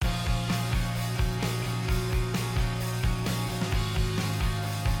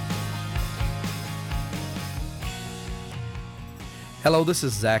Hello, this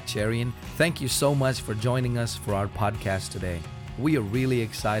is Zach Cherian. Thank you so much for joining us for our podcast today. We are really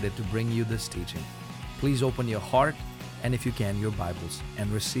excited to bring you this teaching. Please open your heart and, if you can, your Bibles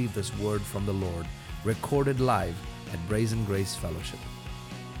and receive this word from the Lord, recorded live at Brazen Grace Fellowship.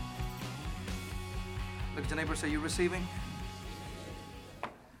 Look at your neighbor, say, "You receiving?"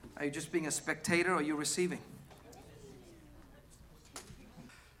 Are you just being a spectator or are you receiving?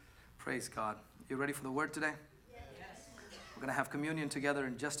 Praise God. You ready for the word today? We're going to have communion together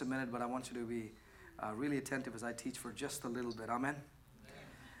in just a minute, but I want you to be really attentive as I teach for just a little bit. Amen?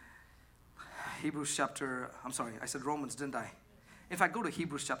 I said Romans, didn't I? In fact, go to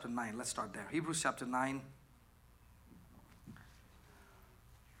Hebrews chapter 9. Let's start there. Hebrews chapter 9.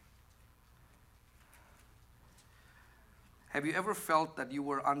 Have you ever felt that you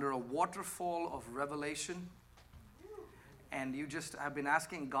were under a waterfall of revelation and you just have been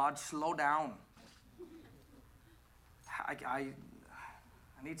asking God, slow down? I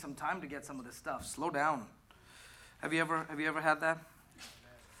need some time to get some of this stuff. Slow down. Have you ever had that?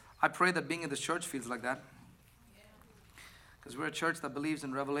 I pray that being in this church feels like that. Because we're a church that believes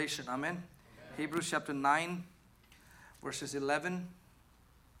in revelation. Amen? Hebrews chapter 9, verses 11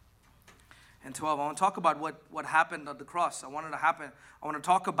 and 12. I want to talk about what happened at the cross. I want to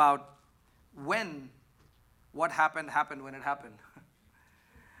talk about what happened when it happened.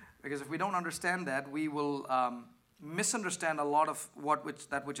 Because if we don't understand that, we will misunderstand a lot of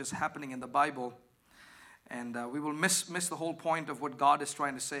that which is happening in the Bible, and we will miss the whole point of what God is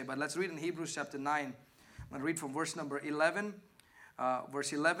trying to say. But let's read in Hebrews chapter 9. I'm going to read from verse 11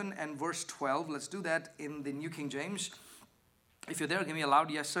 and verse 12. Let's do that in the New King James. If you're there, give me a loud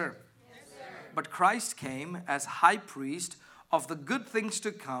yes, sir. Yes, sir. But Christ came as high priest of the good things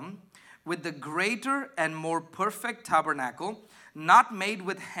to come, with the greater and more perfect tabernacle, not made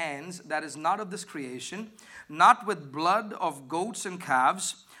with hands, that is not of this creation, not with blood of goats and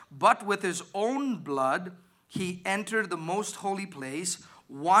calves, but with his own blood he entered the most holy place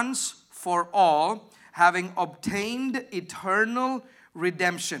once for all, having obtained eternal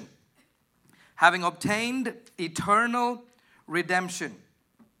redemption. Having obtained eternal redemption.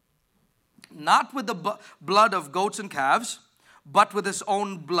 Not with the blood of goats and calves, but with his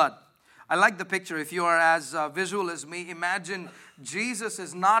own blood. I like the picture. If you are as visual as me, imagine Jesus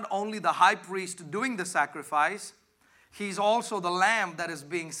is not only the high priest doing the sacrifice, he's also the lamb that is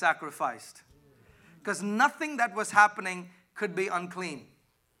being sacrificed. Because nothing that was happening could be unclean.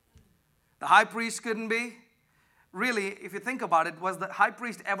 The high priest couldn't be. Really, if you think about it, was the high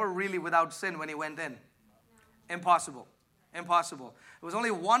priest ever really without sin when he went in? Impossible. Impossible. There was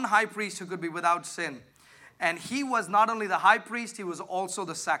only one high priest who could be without sin. And he was not only the high priest, he was also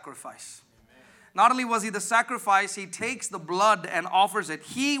the sacrifice. Amen. Not only was he the sacrifice, he takes the blood and offers it.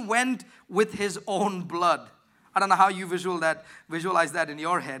 He went with his own blood. I don't know how you visualize that in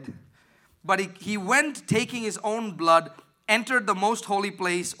your head. But he went taking his own blood, entered the most holy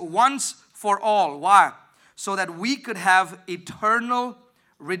place once for all. Why? So that we could have eternal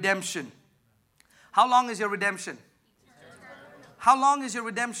redemption. How long is your redemption? How long is your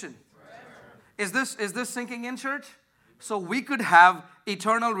redemption? Is this sinking in, church? So we could have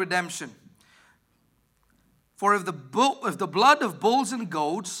eternal redemption. For if the blood of bulls and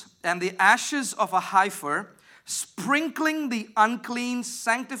goats and the ashes of a heifer, sprinkling the unclean,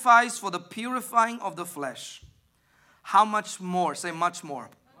 sanctifies for the purifying of the flesh, how much more, say much more,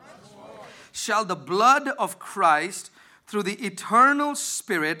 shall the blood of Christ, through the eternal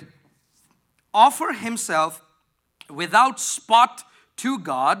Spirit, offer himself without spot to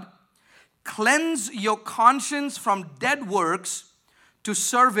God, cleanse your conscience from dead works to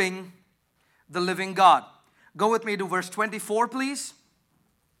serving the living God. Go with me to verse 24, please.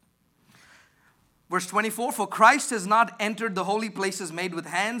 Verse 24, for Christ has not entered the holy places made with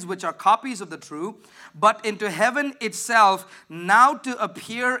hands, which are copies of the true, but into heaven itself, now to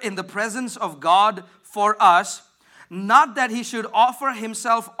appear in the presence of God for us. Not that he should offer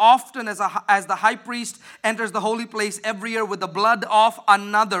himself often as the high priest enters the holy place every year with the blood of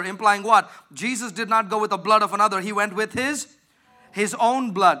another. Implying what? Jesus did not go with the blood of another. He went with his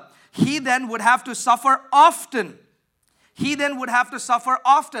own blood. He then would have to suffer often.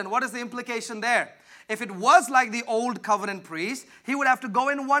 What is the implication there? If it was like the old covenant priest, he would have to go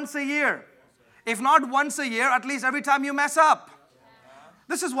in once a year. If not once a year, at least every time you mess up.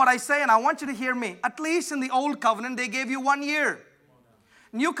 This is what I say, and I want you to hear me. At least in the old covenant, they gave you 1 year.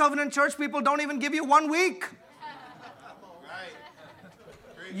 New covenant church people don't even give you 1 week.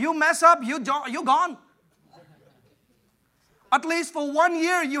 You mess up, you're gone. At least for 1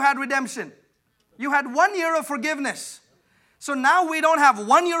 year, you had redemption. You had 1 year of forgiveness. So now we don't have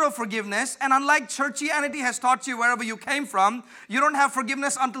 1 year of forgiveness, and unlike churchianity has taught you wherever you came from, you don't have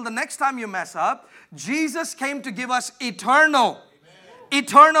forgiveness until the next time you mess up. Jesus came to give us eternal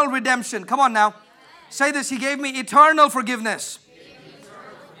redemption. Come on now. Say this, He gave me eternal forgiveness.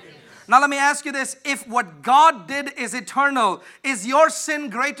 Now let me ask you this, if what God did is eternal, is your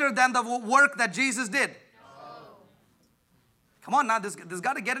sin greater than the work that Jesus did? Come on now, this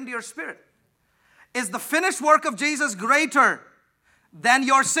got to get into your spirit. Is the finished work of Jesus greater than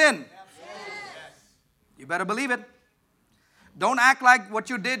your sin? Yes. You better believe it. Don't act like what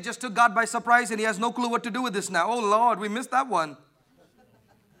you did just took God by surprise and He has no clue what to do with this now. Oh Lord, we missed that one.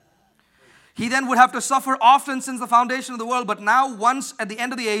 He then would have to suffer often since the foundation of the world, but now once at the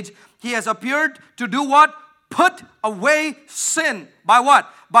end of the age, He has appeared to do what? Put away sin. By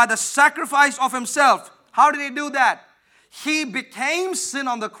what? By the sacrifice of Himself. How did He do that? He became sin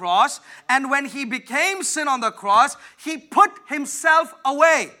on the cross, and when He became sin on the cross, He put Himself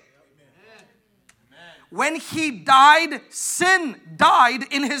away. Amen. When He died, sin died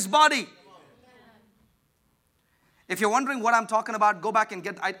in His body. If you're wondering what I'm talking about, go back and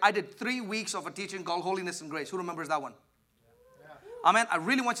I did 3 weeks of a teaching called Holiness and Grace. Who remembers that one? Amen. I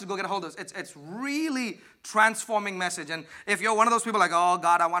really want you to go get a hold of this. It's really transforming message. And if you're one of those people like, oh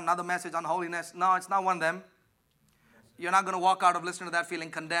God, I want another message on holiness. No, it's not one of them. You're not going to walk out of listening to that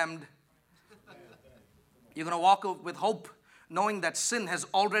feeling condemned. You're going to walk out with hope, knowing that sin has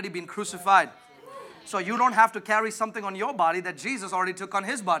already been crucified. So you don't have to carry something on your body that Jesus already took on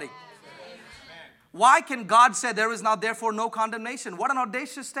His body. Why can God say there is now therefore no condemnation? What an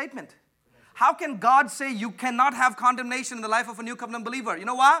audacious statement. How can God say you cannot have condemnation in the life of a new covenant believer? You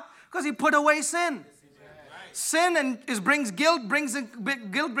know why? Because He put away sin. Sin brings guilt,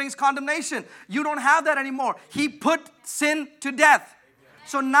 guilt brings condemnation. You don't have that anymore. He put sin to death.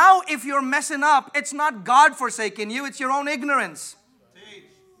 So now if you're messing up, it's not God forsaking you, it's your own ignorance.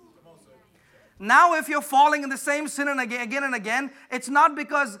 Now if you're falling in the same sin and again and again, it's not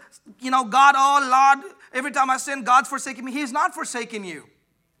because, God, oh Lord, every time I sin, God's forsaking me. He's not forsaking you.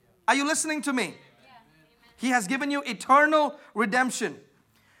 Are you listening to me? He has given you eternal redemption.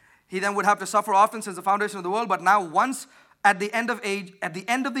 He then would have to suffer often since the foundation of the world, but now once at the end of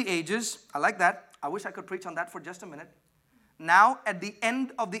the ages, I like that. I wish I could preach on that for just a minute. Now at the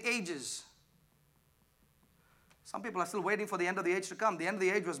end of the ages. Some people are still waiting for the end of the age to come. The end of the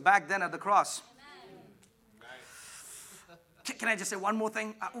age was back then at the cross. Can I just say one more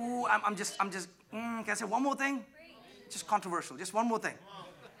thing? Can I say one more thing? Just controversial, just one more thing.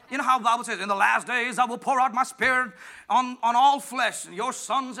 You know how the Bible says, in the last days I will pour out my Spirit on all flesh. Your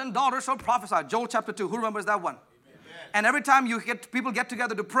sons and daughters shall prophesy. Joel chapter 2. Who remembers that one? Amen. And every time people get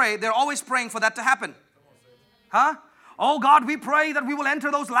together to pray, they're always praying for that to happen. Huh? Oh God, we pray that we will enter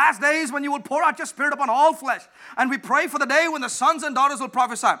those last days when you will pour out your Spirit upon all flesh. And we pray for the day when the sons and daughters will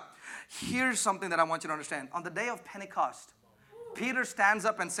prophesy. Here's something that I want you to understand. On the day of Pentecost, Peter stands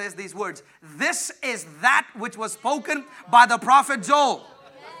up and says these words. This is that which was spoken by the prophet Joel.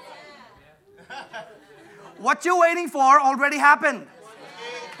 What you're waiting for already happened.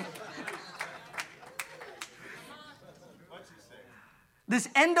 This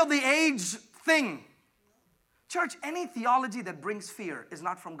end of the age thing. Church, any theology that brings fear is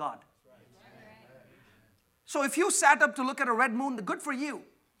not from God. So if you sat up to look at a red moon, good for you.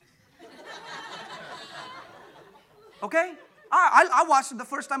 Okay? I watched it the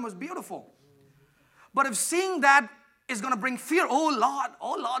first time, it was beautiful. But if seeing that is going to bring fear, oh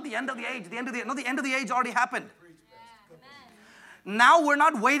Lord, the end of the age, the end of the age already happened. Now we're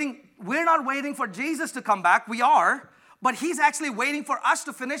not waiting for Jesus to come back. We are, but He's actually waiting for us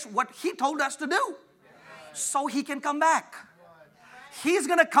to finish what He told us to do so He can come back. He's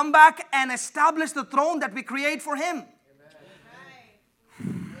going to come back and establish the throne that we create for Him.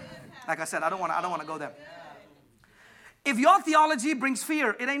 Like I said, I don't want to go there. If your theology brings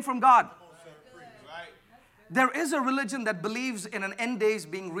fear, it ain't from God. There is a religion that believes in an end days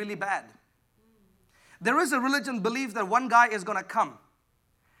being really bad. There is a religion that believes that one guy is going to come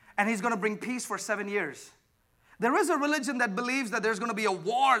and he's going to bring peace for 7 years. There is a religion that believes that there's going to be a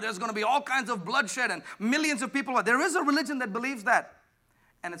war, there's going to be all kinds of bloodshed and millions of people. There is a religion that believes that.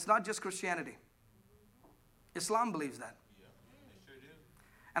 And it's not just Christianity. Islam believes that.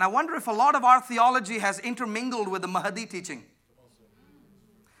 And I wonder if a lot of our theology has intermingled with the Mahdi teaching.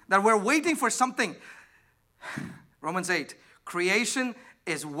 That we're waiting for something. Romans 8. Creation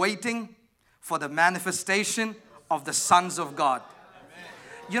is waiting for the manifestation of the sons of God.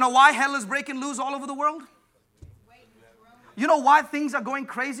 You know why hell is breaking loose all over the world? You know why things are going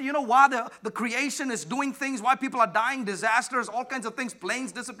crazy? You know why the creation is doing things, why people are dying, disasters, all kinds of things,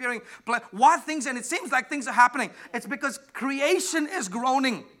 planes disappearing, why things, and it seems like things are happening. It's because creation is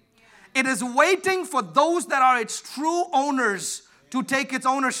groaning. It is waiting for those that are its true owners to take its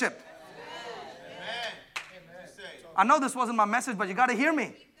ownership. I know this wasn't my message, but you got to hear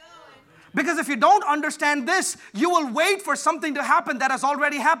me. Because if you don't understand this, you will wait for something to happen that has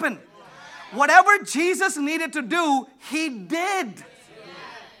already happened. Whatever Jesus needed to do, He did.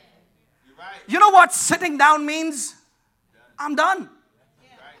 You know what sitting down means? I'm done.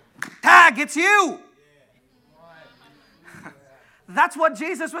 Tag, it's you. That's what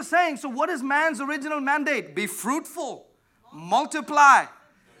Jesus was saying. So what is man's original mandate? Be fruitful, multiply,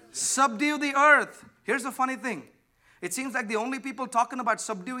 subdue the earth. Here's the funny thing. It seems like the only people talking about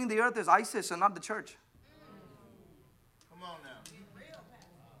subduing the earth is ISIS and not the church. Come on now.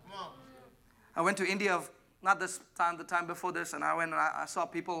 Come on. I went to India, not this time, the time before this, and I went and I saw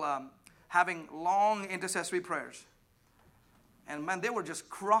people having long intercessory prayers. And man, they were just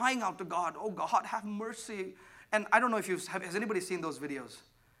crying out to God, oh God, have mercy. And I don't know if has anybody seen those videos?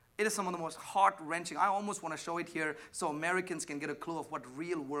 It is some of the most heart-wrenching. I almost want to show it here so Americans can get a clue of what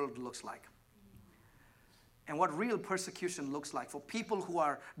real world looks like. And what real persecution looks like for people who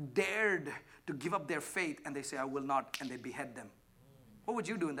are dared to give up their faith and they say, I will not, and they behead them. What would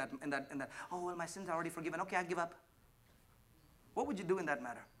you do in that? Oh, well, my sins are already forgiven. Okay, I give up. What would you do in that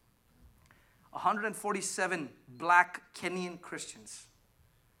matter? 147 black Kenyan Christians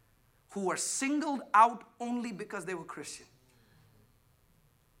who were singled out only because they were Christian.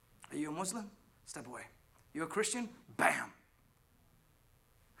 Are you a Muslim? Step away. You're a Christian? Bam.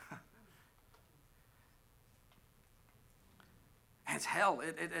 It's hell.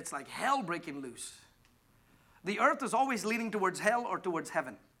 It's like hell breaking loose. The earth is always leading towards hell or towards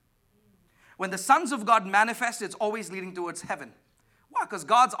heaven. When the sons of God manifest, it's always leading towards heaven. Why? Because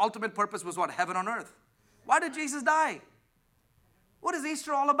God's ultimate purpose was what? Heaven on earth. Why did Jesus die? What is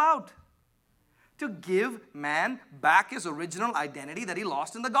Easter all about? To give man back his original identity that he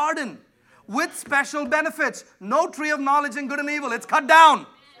lost in the garden. With special benefits. No tree of knowledge and good and evil. It's cut down.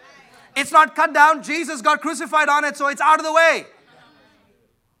 It's not cut down. Jesus got crucified on it, so it's out of the way.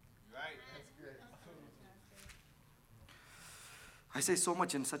 I say so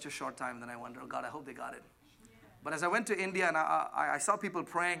much in such a short time that I wonder, oh God, I hope they got it. But as I went to India and I saw people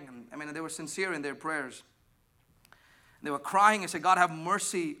praying, and they were sincere in their prayers. They were crying and said, God, have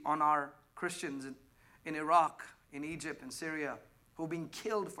mercy on our Christians in Iraq, in Egypt, in Syria, who are being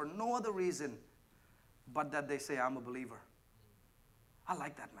killed for no other reason but that they say, I'm a believer. I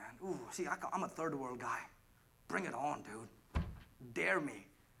like that, man. Ooh, see, I'm a third world guy. Bring it on, dude. Dare me.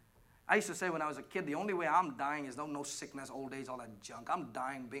 I used to say when I was a kid, the only way I'm dying is no sickness, old age, all that junk. I'm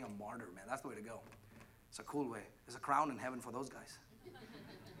dying being a martyr, man. That's the way to go. It's a cool way. There's a crown in heaven for those guys.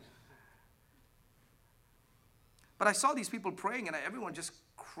 But I saw these people praying and everyone just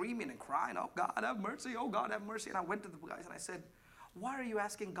screaming and crying, oh God, have mercy, oh God, have mercy. And I went to the guys and I said, why are you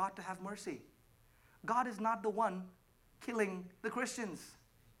asking God to have mercy? God is not the one killing the Christians.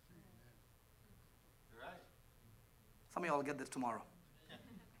 Right. Some of y'all will get this tomorrow.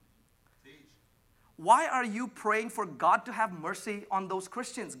 Why are you praying for God to have mercy on those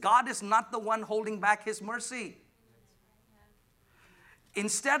Christians? God is not the one holding back His mercy.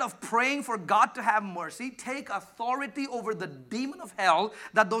 Instead of praying for God to have mercy, take authority over the demon of hell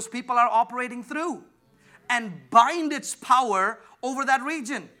that those people are operating through and bind its power over that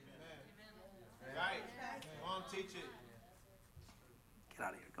region. Right. Come on, teach it. Get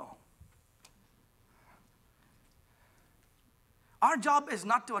out of here. Go home. Our job is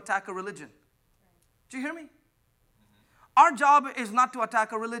not to attack a religion. Do you hear me? Our job is not to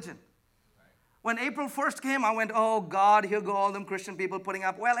attack a religion. When April 1st came, I went, oh God, here go all them Christian people putting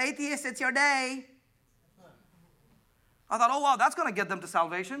up, well, atheists, it's your day. I thought, oh wow, that's going to get them to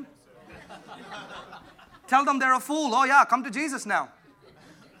salvation. Tell them they're a fool. Oh yeah, come to Jesus now.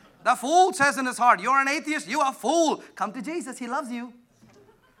 The fool says in his heart, you're an atheist, you are a fool. Come to Jesus, He loves you.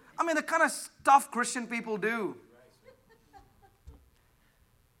 I mean, the kind of stuff Christian people do.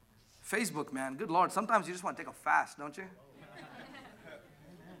 Facebook, man, good Lord, sometimes you just want to take a fast, don't you?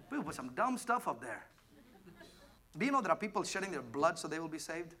 People put some dumb stuff up there. Do you know there are people shedding their blood so they will be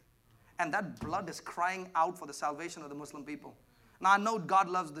saved? And that blood is crying out for the salvation of the Muslim people. Now, I know God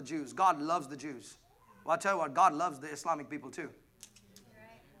loves the Jews. God loves the Jews. Well, I'll tell you what, God loves the Islamic people too.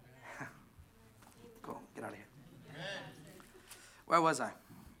 Go, get out of here. Where was I?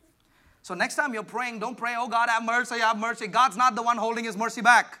 So next time you're praying, don't pray, oh God, have mercy, have mercy. God's not the one holding His mercy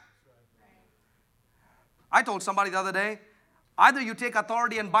back. I told somebody the other day, either you take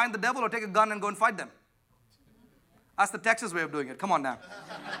authority and bind the devil or take a gun and go and fight them. That's the Texas way of doing it. Come on now.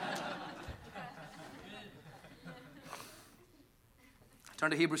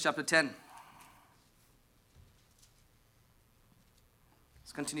 Turn to Hebrews chapter 10.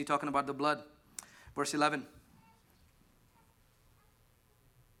 Let's continue talking about the blood. Verse 11.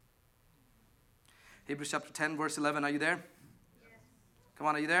 Hebrews chapter 10, verse 11. Are you there? Yes. Come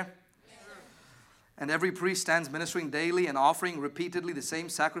on, are you there? Yes. And every priest stands ministering daily and offering repeatedly the same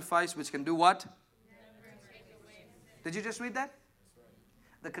sacrifice, which can do what? Did you just read that?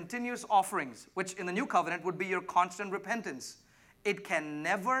 The continuous offerings, which in the new covenant would be your constant repentance. It can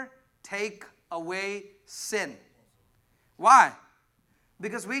never take away sin. Why?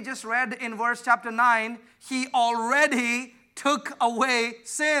 Because we just read in verse chapter 9, He already took away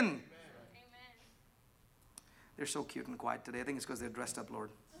sin. Amen. They're so cute and quiet today. I think it's because they're dressed up, Lord.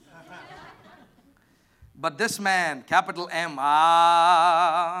 But this man, capital M,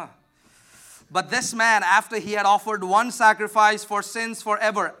 but this man, after he had offered one sacrifice for sins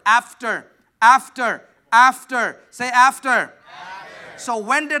forever, after. Say after. So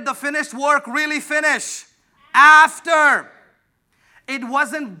when did the finished work really finish? After. It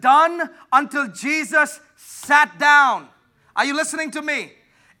wasn't done until Jesus sat down. Are you listening to me?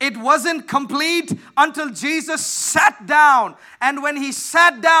 It wasn't complete until Jesus sat down. And when He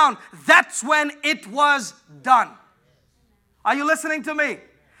sat down, that's when it was done. Are you listening to me?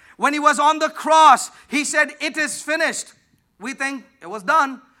 When He was on the cross, He said, it is finished. We think it was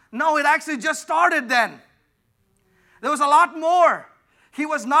done. No, it actually just started then. There was a lot more. He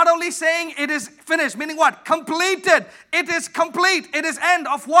was not only saying it is finished, meaning what? Completed. It is complete. It is end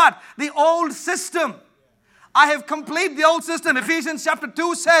of what? The old system. I have completed the old system. Ephesians chapter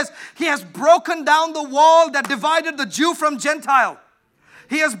 2 says He has broken down the wall that divided the Jew from Gentile.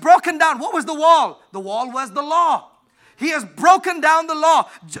 He has broken down. What was the wall? The wall was the law. He has broken down the law,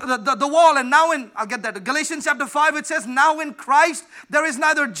 the wall. And now I'll get that. Galatians chapter 5, it says, now in Christ there is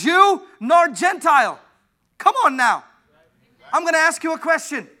neither Jew nor Gentile. Come on now. I'm going to ask you a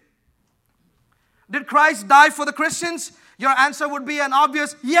question. Did Christ die for the Christians? Your answer would be an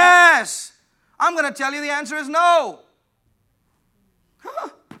obvious yes. I'm going to tell you the answer is no.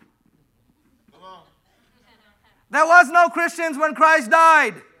 There was no Christians when Christ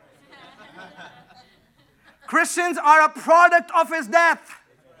died. Christians are a product of His death.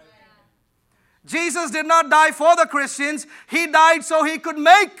 Jesus did not die for the Christians. He died so He could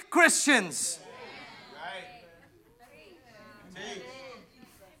make Christians.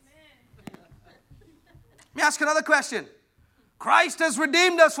 Let me ask another question. Christ has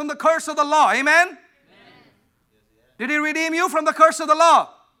redeemed us from the curse of the law. Amen? Amen. Did He redeem you from the curse of the law?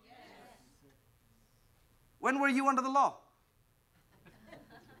 Yes. When were you under the law?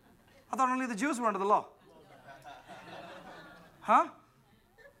 I thought only the Jews were under the law. Huh?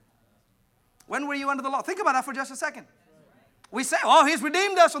 When were you under the law? Think about that for just a second. We say, oh, He's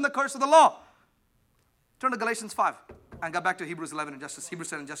redeemed us from the curse of the law. Turn to Galatians 5 and go back to Hebrews 11 Hebrews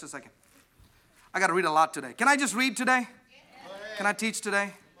 10 in just a second. I got to read a lot today. Can I just read today? Can I teach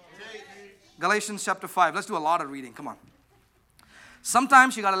today? Galatians chapter 5. Let's do a lot of reading. Come on.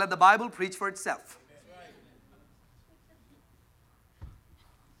 Sometimes you got to let the Bible preach for itself.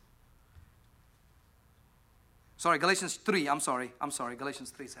 Sorry, Galatians 3. I'm sorry. Galatians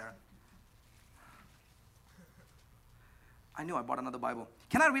 3, Sarah. I knew I bought another Bible.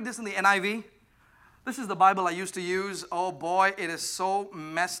 Can I read this in the NIV? This is the Bible I used to use. Oh boy, it is so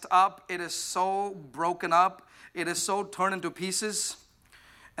messed up. It is so broken up. It is so torn into pieces.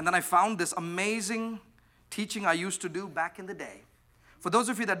 And then I found this amazing teaching I used to do back in the day. For those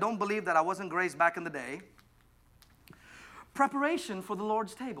of you that don't believe that I wasn't graced back in the day, preparation for the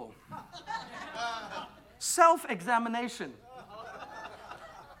Lord's table. Self-examination.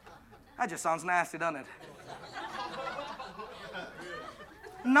 That just sounds nasty, doesn't it?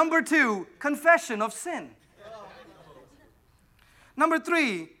 Number 2, confession of sin. Number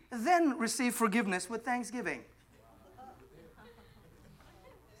 3, then receive forgiveness with thanksgiving.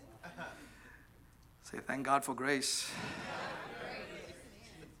 Say, thank God for grace.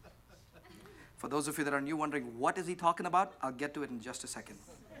 For those of you that are new wondering, what is he talking about? I'll get to it in just a second.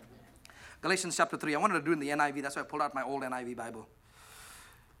 Galatians chapter 3. I wanted to do it in the NIV. That's why I pulled out my old NIV Bible.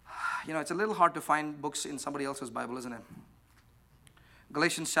 You know, it's a little hard to find books in somebody else's Bible, isn't it?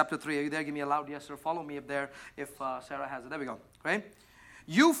 Galatians chapter 3. Are you there? Give me a loud yes, sir. Follow me up there if Sarah has it. There we go. Right?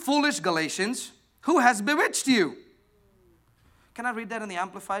 You foolish Galatians, who has bewitched you? Can I read that in the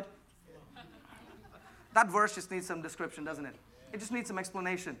Amplified? That verse just needs some description, doesn't it? It just needs some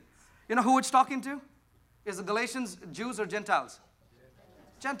explanation. You know who it's talking to? Is the Galatians Jews or Gentiles?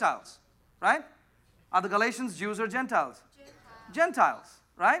 Gentiles. Right? Are the Galatians Jews or Gentiles? Gentiles.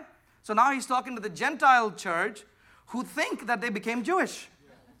 Right? So now he's talking to the Gentile church who think that they became Jewish.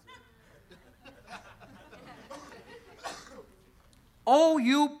 Oh,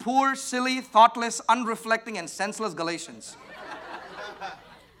 you poor, silly, thoughtless, unreflecting, and senseless Galatians.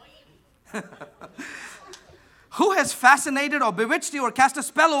 Who has fascinated or bewitched you or cast a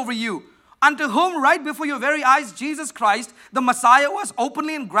spell over you, unto whom right before your very eyes Jesus Christ, the Messiah, was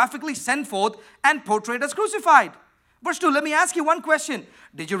openly and graphically sent forth and portrayed as crucified? Verse 2, let me ask you one question.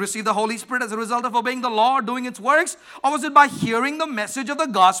 Did you receive the Holy Spirit as a result of obeying the law or doing its works? Or was it by hearing the message of the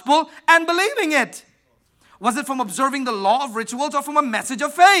gospel and believing it? Was it from observing the law of rituals or from a message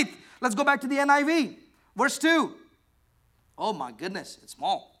of faith? Let's go back to the NIV. Verse 2. Oh my goodness, it's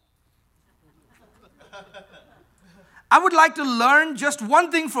small. I would like to learn just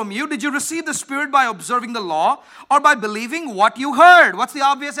one thing from you. Did you receive the Spirit by observing the law or by believing what you heard? What's the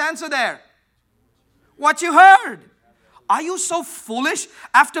obvious answer there? What you heard. Are you so foolish?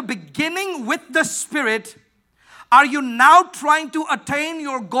 After beginning with the Spirit, are you now trying to attain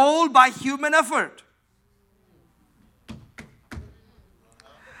your goal by human effort?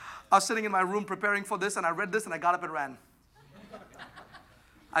 I was sitting in my room preparing for this, and I read this and I got up and ran.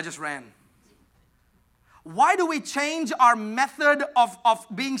 I just ran. Why do we change our method of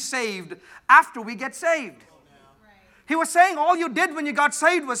being saved after we get saved? He was saying all you did when you got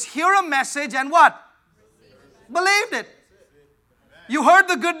saved was hear a message and what? Believed it. You heard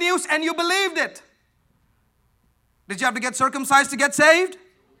the good news and you believed it. Did you have to get circumcised to get saved?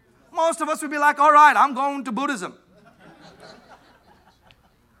 Most of us would be like, all right, I'm going to Buddhism.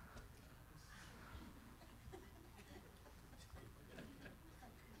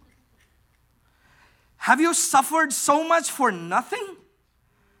 Have you suffered so much for nothing?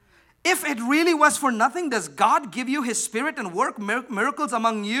 If it really was for nothing, does God give you His Spirit and work miracles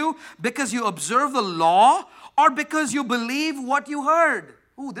among you because you observe the law or because you believe what you heard?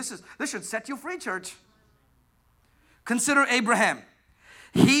 Ooh, this should set you free, church. Consider Abraham.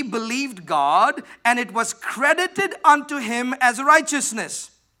 He believed God and it was credited unto him as righteousness.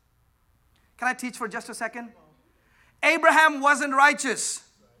 Can I teach for just a second? Abraham wasn't righteous.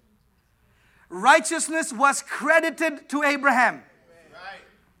 Righteousness was credited to Abraham.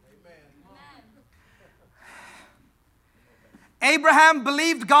 Abraham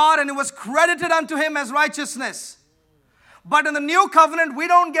believed God and it was credited unto him as righteousness. But in the new covenant, we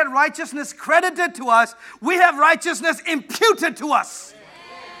don't get righteousness credited to us. We have righteousness imputed to us.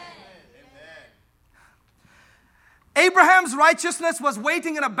 Abraham's righteousness was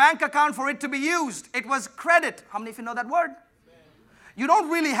waiting in a bank account for it to be used. It was credit. How many of you know that word? You don't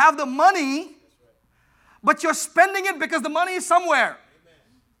really have the money, but you're spending it because the money is somewhere.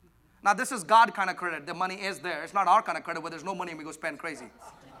 Now, this is God kind of credit. The money is there. It's not our kind of credit where there's no money and we go spend crazy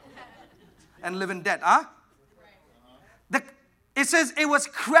and live in debt. Huh? It says it was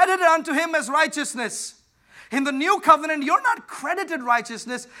credited unto him as righteousness. In the new covenant, you're not credited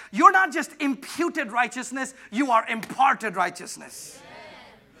righteousness. You're not just imputed righteousness. You are imparted righteousness.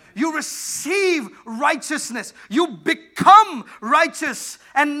 You receive righteousness. You become righteous.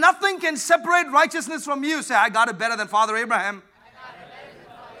 And nothing can separate righteousness from you. Say, I got it better than Father Abraham.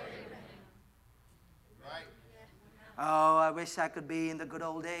 Oh, I wish I could be in the good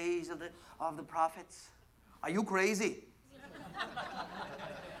old days of the prophets. Are you crazy?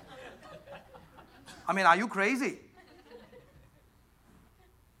 I mean, are you crazy?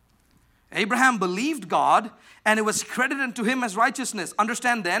 Abraham believed God and it was credited to him as righteousness.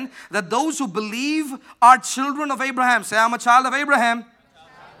 Understand then that those who believe are children of Abraham. Say, I'm a child of Abraham.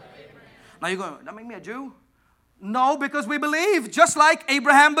 Now you're going, that make me a Jew? No, because we believe just like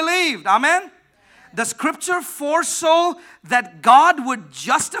Abraham believed. Amen? The scripture foresaw that God would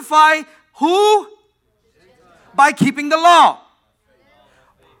justify who? By keeping the law.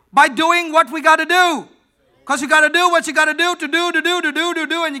 By doing what we got to do. Because you got to do what you got to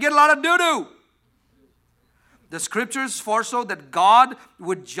do, and you get a lot of do-do. The scriptures foresaw that God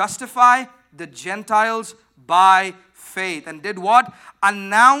would justify the Gentiles by faith. And did what?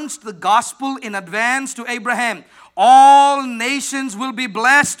 Announced the gospel in advance to Abraham. All nations will be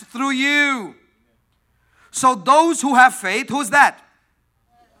blessed through you. So those who have faith, who's that?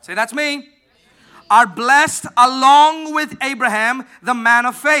 Say, that's me. Are blessed along with Abraham, the man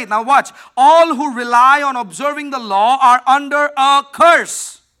of faith. Now watch. All who rely on observing the law are under a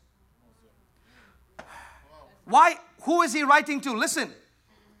curse. Why? Who is he writing to? Listen.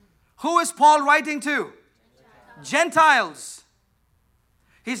 Who is Paul writing to? Gentiles.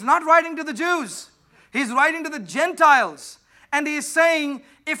 He's not writing to the Jews. He's writing to the Gentiles. And he is saying,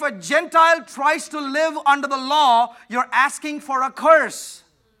 if a Gentile tries to live under the law, you're asking for a curse.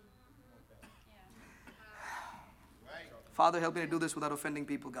 Father, help me to do this without offending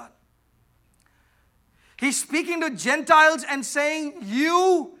people, God. He's speaking to Gentiles and saying,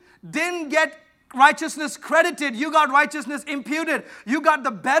 you didn't get righteousness credited. You got righteousness imputed. You got the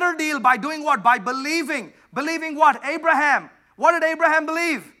better deal by doing what? By believing. Believing what? Abraham. What did Abraham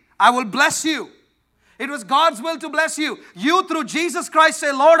believe? I will bless you. It was God's will to bless you. You through Jesus Christ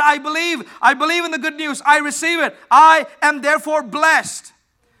say, Lord, I believe. I believe in the good news. I receive it. I am therefore blessed.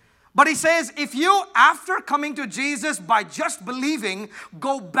 But he says, if you, after coming to Jesus by just believing,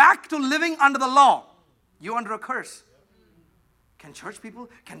 go back to living under the law, you're under a curse. Can church people,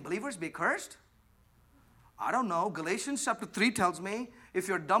 can believers be cursed? I don't know. Galatians chapter 3 tells me, if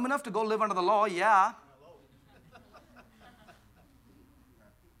you're dumb enough to go live under the law, yeah.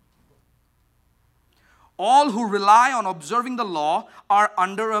 All who rely on observing the law are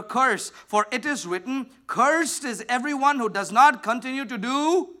under a curse. For it is written, cursed is everyone who does not continue to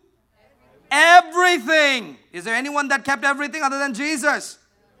do everything. Is there anyone that kept everything other than Jesus?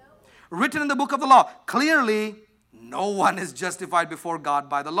 Written in the book of the law. Clearly, no one is justified before God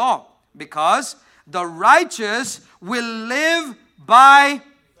by the law, because the righteous will live by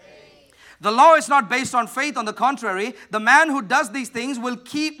faith. The law is not based on faith. On the contrary, the man who does these things will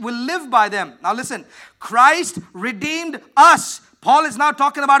live by them. Now listen, Christ redeemed us. Paul is now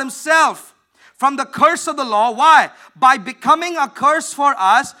talking about himself from the curse of the law. Why? By becoming a curse for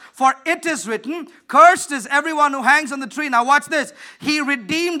us. For it is written, cursed is everyone who hangs on the tree. Now watch this. He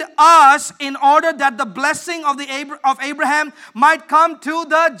redeemed us in order that the blessing of Abraham might come to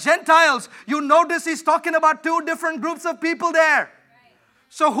the Gentiles. You notice he's talking about two different groups of people there.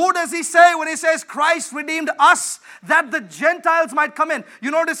 So who does he say when he says Christ redeemed us, that the Gentiles might come in? You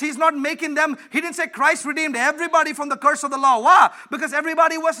notice he's not making them, he didn't say Christ redeemed everybody from the curse of the law. Why? Because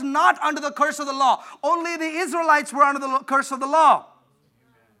everybody was not under the curse of the law. Only the Israelites were under the curse of the law.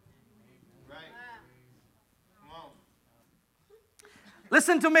 Right. Come on.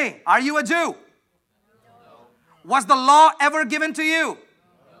 Listen to me. Are you a Jew? No. Was the law ever given to you? No.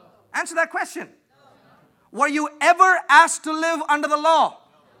 Answer that question. No. Were you ever asked to live under the law?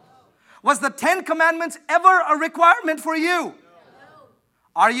 Was the 10 Commandments ever a requirement for you? No.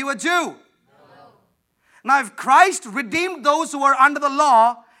 Are you a Jew? No. Now, if Christ redeemed those who are under the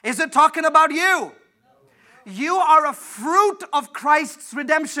law, is it talking about you? No. You are a fruit of Christ's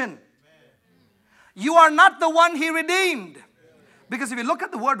redemption. Amen. You are not the one He redeemed. Because if you look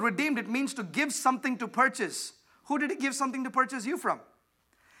at the word redeemed, it means to give something to purchase. Who did He give something to purchase you from?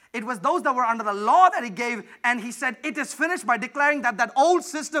 It was those that were under the law that He gave, and He said, it is finished, by declaring that that old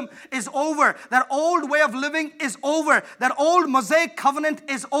system is over. That old way of living is over. That old Mosaic covenant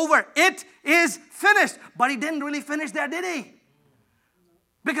is over. It is finished. But He didn't really finish there, did He?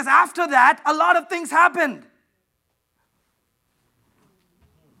 Because after that, a lot of things happened.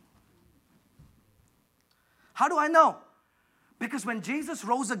 How do I know? Because when Jesus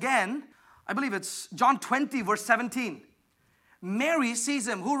rose again, I believe it's John 20, verse 17. Mary sees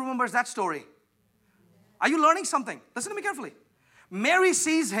Him. Who remembers that story? Are you learning something? Listen to me carefully. Mary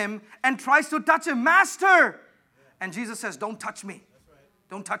sees Him and tries to touch Him. Master! And Jesus says, don't touch me.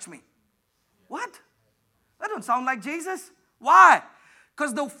 Don't touch me. What? That don't sound like Jesus. Why?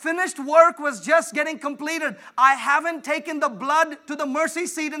 Because the finished work was just getting completed. I haven't taken the blood to the mercy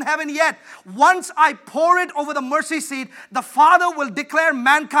seat in heaven yet. Once I pour it over the mercy seat, the Father will declare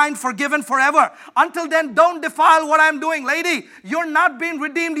mankind forgiven forever. Until then, don't defile what I'm doing. Lady, you're not being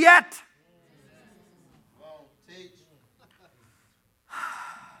redeemed yet. Well, teach.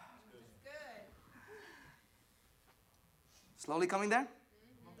 Slowly coming there?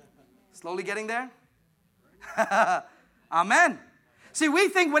 Slowly getting there? Amen. See, we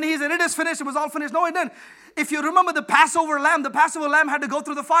think when He said it is finished, it was all finished. No, it didn't. If you remember the Passover lamb had to go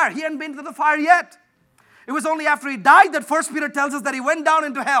through the fire. He hadn't been to the fire yet. It was only after He died that 1 Peter tells us that He went down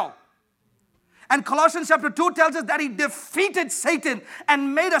into hell. And Colossians chapter 2 tells us that He defeated Satan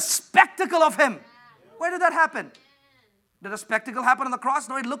and made a spectacle of him. Where did that happen? Did a spectacle happen on the cross?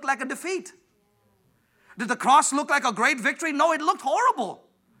 No, it looked like a defeat. Did the cross look like a great victory? No, it looked horrible.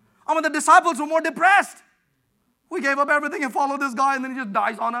 I mean, the disciples were more depressed. We gave up everything and followed this guy, and then He just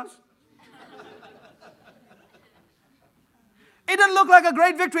dies on us. It didn't look like a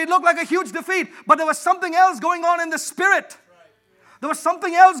great victory. It looked like a huge defeat. But there was something else going on in the Spirit. There was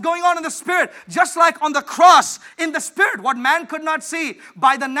something else going on in the Spirit. Just like on the cross, in the Spirit, what man could not see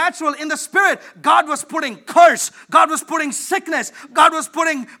by the natural, in the Spirit, God was putting curse. God was putting sickness. God was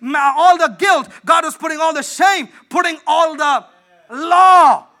putting all the guilt. God was putting all the shame. Putting all the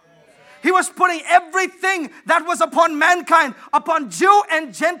law. He was putting everything that was upon mankind, upon Jew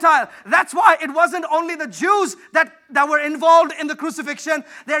and Gentile. That's why it wasn't only the Jews that were involved in the crucifixion.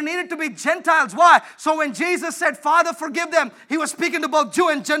 There needed to be Gentiles. Why? So when Jesus said, Father, forgive them, He was speaking to both Jew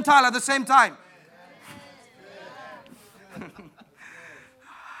and Gentile at the same time.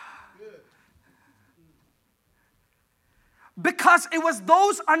 Because it was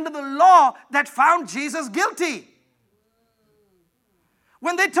those under the law that found Jesus guilty.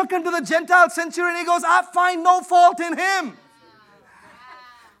 When they took him to the Gentile centurion, he goes, I find no fault in him.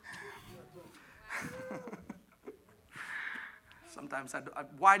 Sometimes,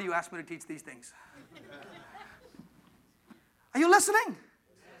 why do you ask me to teach these things? Are you listening?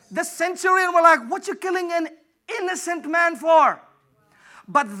 The centurion were like, what you killing an innocent man for?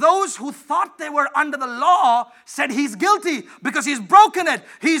 But those who thought they were under the law said he's guilty because he's broken it.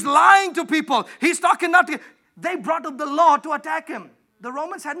 He's lying to people. He's talking not to. They brought up the law to attack him. The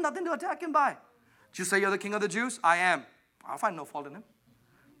Romans had nothing to attack him by. Did you say you're the king of the Jews? I am. I'll find no fault in him.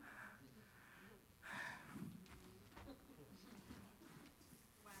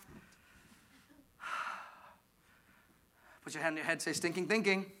 Put your hand on your head, say stinking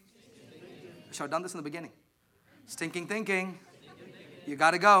thinking. I should have done this in the beginning. Stinking thinking. You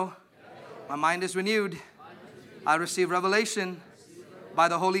got to go. My mind is renewed. I receive revelation by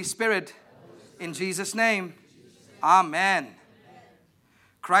the Holy Spirit. In Jesus' name. Amen.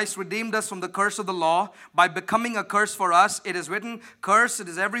 Christ redeemed us from the curse of the law by becoming a curse for us. It is written, cursed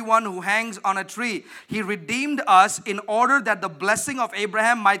is everyone who hangs on a tree. He redeemed us in order that the blessing of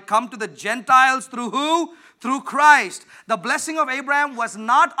Abraham might come to the Gentiles through who? Through Christ. The blessing of Abraham was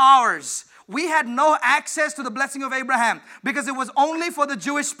not ours. We had no access to the blessing of Abraham because it was only for the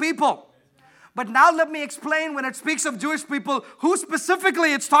Jewish people. But now let me explain when it speaks of Jewish people, who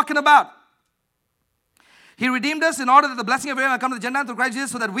specifically it's talking about. He redeemed us in order that the blessing of Abraham might come to the Gentiles through Christ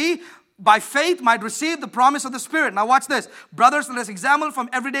Jesus, so that we, by faith, might receive the promise of the Spirit. Now watch this. Brothers, let us examine from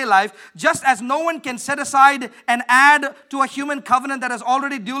everyday life, just as no one can set aside and add to a human covenant that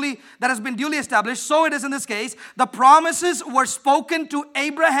has been duly established, so it is in this case. The promises were spoken to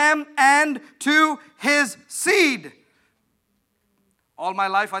Abraham and to his seed. All my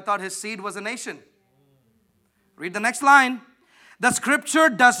life I thought his seed was a nation. Read the next line. The scripture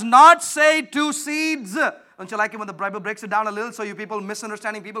does not say two seeds. Don't you like it when the Bible breaks it down a little so you people,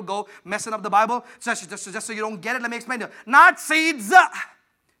 misunderstanding people, go messing up the Bible? Just so you don't get it, let me explain to you. Not seeds,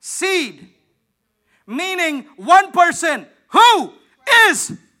 seed. Meaning one person who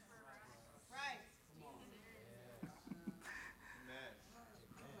is.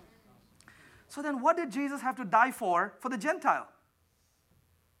 So then what did Jesus have to die for the Gentile?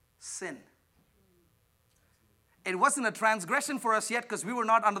 Sin. It wasn't a transgression for us yet because we were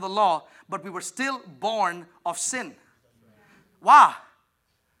not under the law, but we were still born of sin. Why?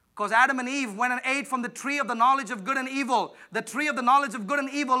 Because Adam and Eve went and ate from the tree of the knowledge of good and evil. The tree of the knowledge of good and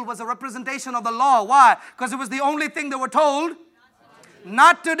evil was a representation of the law. Why? Because it was the only thing they were told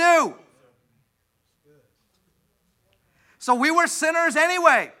not to do. So we were sinners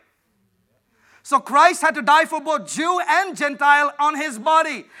anyway. So Christ had to die for both Jew and Gentile on his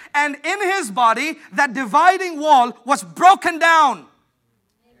body. And in his body, that dividing wall was broken down.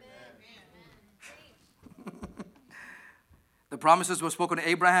 The promises were spoken to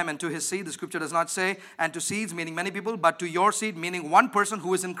Abraham and to his seed. The scripture does not say, and to seeds, meaning many people, but to your seed, meaning one person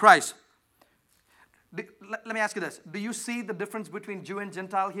who is in Christ. Let me ask you this. Do you see the difference between Jew and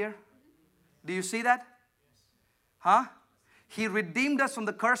Gentile here? Do you see that? Huh? He redeemed us from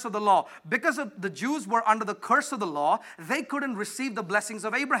the curse of the law. Because the Jews were under the curse of the law, they couldn't receive the blessings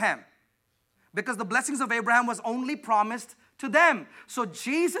of Abraham. Because the blessings of Abraham was only promised to them. So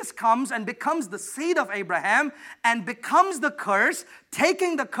Jesus comes and becomes the seed of Abraham and becomes the curse,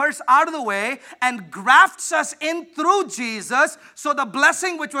 taking the curse out of the way and grafts us in through Jesus. So the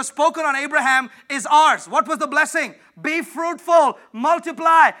blessing which was spoken on Abraham is ours. What was the blessing? Be fruitful,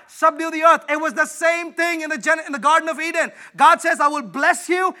 multiply, subdue the earth. It was the same thing in the Garden of Eden. God says, I will bless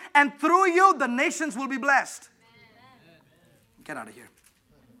you, and through you the nations will be blessed. Get out of here.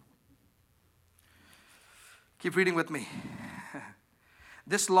 Keep reading with me.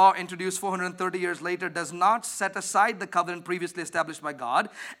 This law, introduced 430 years later, does not set aside the covenant previously established by God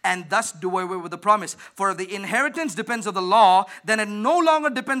and thus do away with the promise. For if the inheritance depends on the law, then it no longer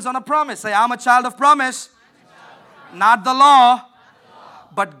depends on a promise. Say, I'm a child of promise, not the law.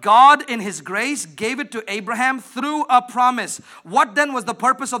 But God in His grace gave it to Abraham through a promise. What then was the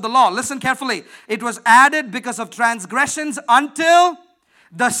purpose of the law? Listen carefully. It was added because of transgressions until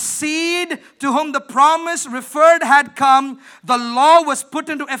the seed to whom the promise referred had come. The law was put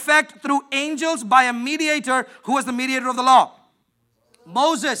into effect through angels by a mediator. Who was the mediator of the law?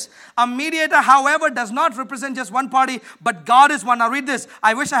 Moses. A mediator, however, does not represent just one party, but God is one. Now read this.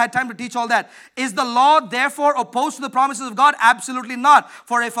 I wish I had time to teach all that. Is the law therefore opposed to the promises of God? Absolutely not.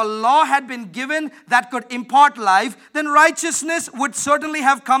 For if a law had been given that could impart life, then righteousness would certainly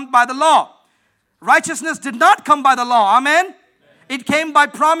have come by the law. Righteousness did not come by the law. Amen? it came by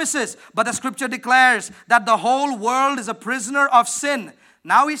promises. But the scripture declares that the whole world is a prisoner of sin.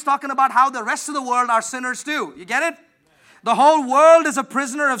 Now he's talking about how the rest of the world are sinners too. You get it? The whole world is a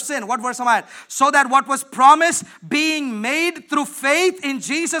prisoner of sin. What verse am I at? So that what was promised, being made through faith in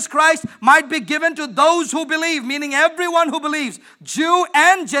Jesus Christ, might be given to those who believe, meaning everyone who believes, Jew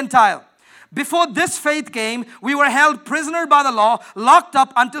and Gentile. Before this faith came, we were held prisoner by the law, locked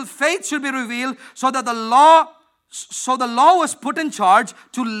up until faith should be revealed, so the law was put in charge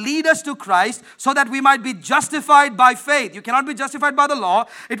to lead us to Christ, so that we might be justified by faith. You cannot be justified by the law.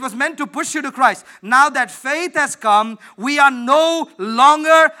 It was meant to push you to Christ. Now that faith has come, we are no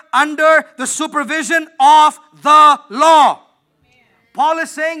longer under the supervision of the law. Paul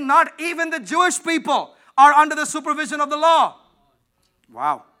is saying not even the Jewish people are under the supervision of the law.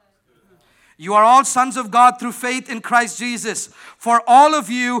 Wow. You are all sons of God through faith in Christ Jesus. For all of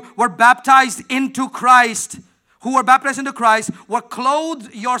you were baptized into Christ. Who were baptized into Christ, were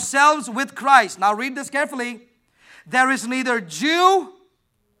clothed yourselves with Christ. Now read this carefully. There is neither Jew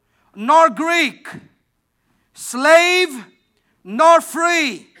nor Greek, slave nor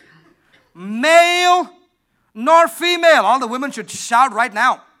free, male nor female. All the women should shout right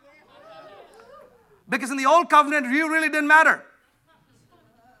now. Because in the old covenant, you really didn't matter.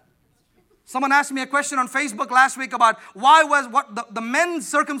 Someone asked me a question on Facebook last week about why was the men's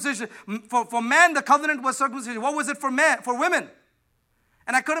circumcision. For men, the covenant was circumcision. What was it for men, for women?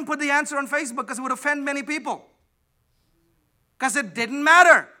 And I couldn't put the answer on Facebook because it would offend many people. Because it didn't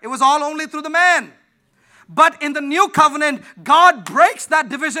matter. It was all only through the man. But in the new covenant, God breaks that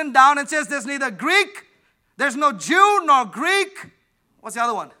division down and says there's neither Greek, there's no Jew nor Greek. What's the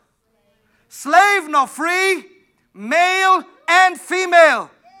other one? Slave nor free, male and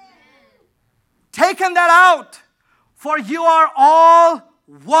female. Taken that out, for you are all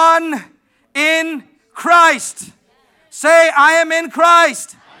one in Christ. Say, I am in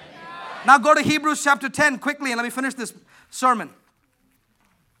Christ. Now go to Hebrews chapter 10 quickly and let me finish this sermon.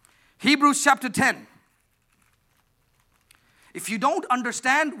 Hebrews chapter 10. If you don't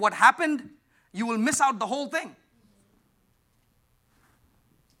understand what happened, you will miss out the whole thing.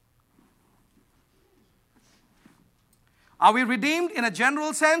 Are we redeemed in a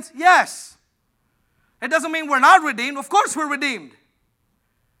general sense? Yes. It doesn't mean we're not redeemed. Of course we're redeemed.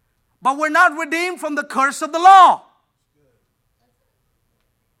 But we're not redeemed from the curse of the law.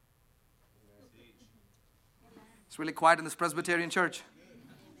 It's really quiet in this Presbyterian church.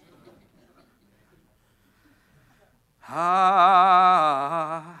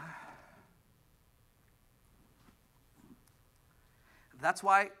 That's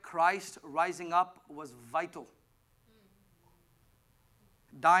why Christ rising up was vital.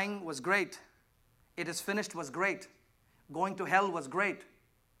 Dying was great. It is finished was great. Going to hell was great.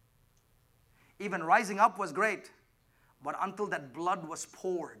 Even rising up was great. But until that blood was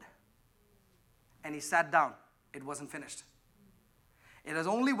poured and he sat down, it wasn't finished. It is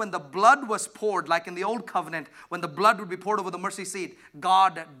only when the blood was poured, like in the old covenant, when the blood would be poured over the mercy seat,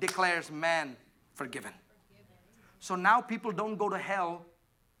 God declares man forgiven. So now people don't go to hell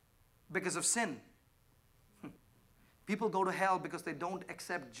because of sin. People go to hell because they don't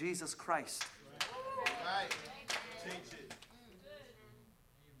accept Jesus Christ. Right. Teach it.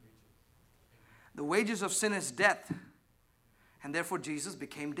 The wages of sin is death, and therefore Jesus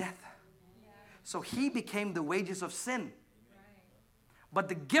became death. So he became the wages of sin. But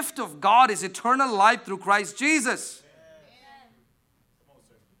the gift of God is eternal life through Christ Jesus.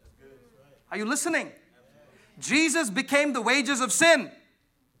 Are you listening? Jesus became the wages of sin.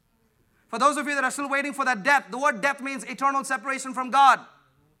 For those of you that are still waiting for that death, the word death means eternal separation from God.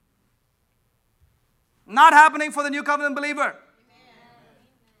 Not happening for the new covenant believer.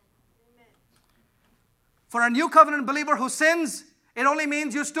 For a new covenant believer who sins, it only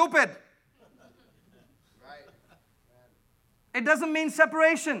means you're stupid. It doesn't mean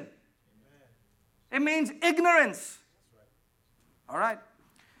separation. It means ignorance. All right.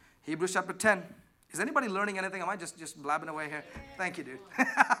 Hebrews chapter 10. Is anybody learning anything? Am I just blabbing away here? Thank you, dude.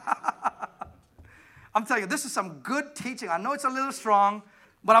 I'm telling you, this is some good teaching. I know it's a little strong,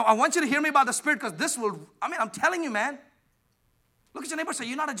 but I want you to hear me about the Spirit because this will, I'm telling you, man. Look at your neighbor and say,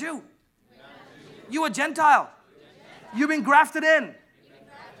 you're not a Jew. You're a Gentile. You've been grafted in.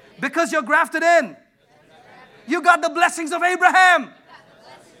 Because you're grafted in, you got the blessings of Abraham.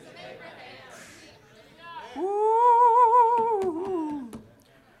 Ooh.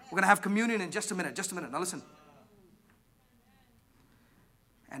 We're going to have communion in just a minute. Now listen.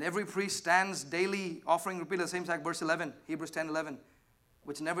 And every priest stands daily offering, repeat the same exact verse 11, Hebrews 10:11,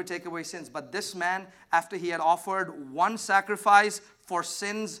 which never take away sins. But this man, after he had offered one sacrifice for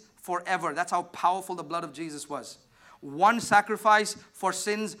sins forever. That's how powerful the blood of Jesus was. one sacrifice for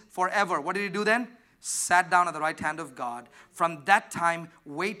sins forever. What did he do then? Sat down at the right hand of God. From that time,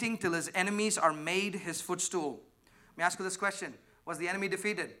 waiting till his enemies are made his footstool. Let me ask you this question. Was the enemy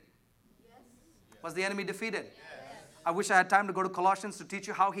defeated? Yes. Was the enemy defeated? Yes. I wish I had time to go to Colossians to teach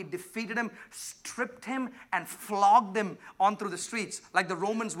you how he defeated him, stripped him, and flogged him on through the streets, like the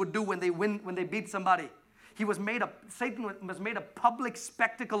Romans would do when they beat somebody. Satan was made a public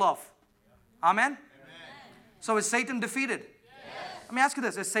spectacle of. Amen? Amen. So is Satan defeated? Yes. Let me ask you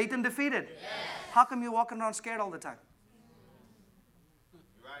this. Is Satan defeated? Yes. How come you're walking around scared all the time? You're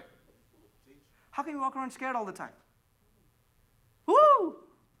right. How come you walk around scared all the time? Woo!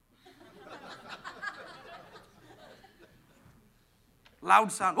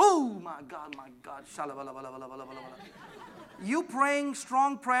 Loud sound. Oh my God, my God. You praying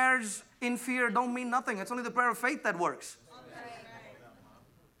strong prayers in fear don't mean nothing. It's only the prayer of faith that works.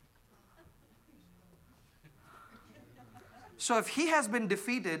 So if he has been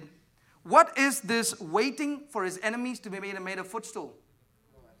defeated, what is this waiting for his enemies to be made a footstool?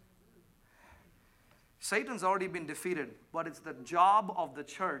 Satan's already been defeated, but it's the job of the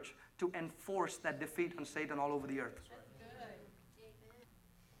church to enforce that defeat on Satan all over the earth.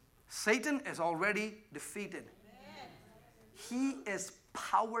 Satan is already defeated. He is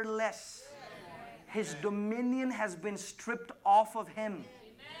powerless. His dominion has been stripped off of him.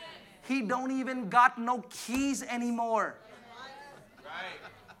 He don't even got no keys anymore.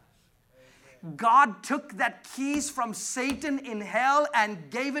 God took that keys from Satan in hell and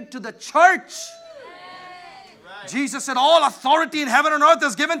gave it to the church. Jesus said, all authority in heaven and earth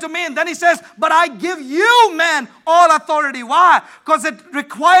is given to me. And then he says, but I give you, man, all authority. Why? Because it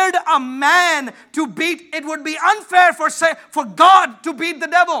required a man to beat. It would be unfair for God to beat the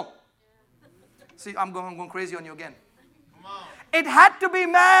devil. See, I'm going crazy on you again. It had to be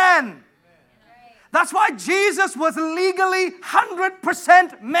man. That's why Jesus was legally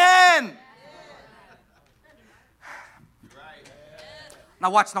 100% man.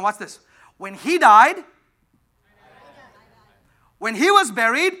 Now watch this. When he died, when he was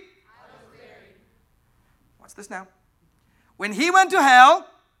buried, watch this now. When he went to hell,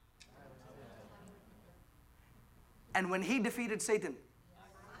 and when he defeated Satan.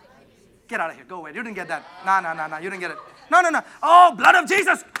 Get out of here. Go away. You didn't get that. No. You didn't get it. No. Oh, blood of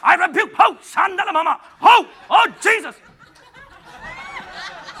Jesus. I rebuke. Oh, Shandala Mama. Oh, Jesus.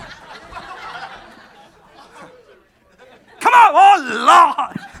 Come on. Oh,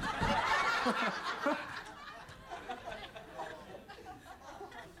 Lord.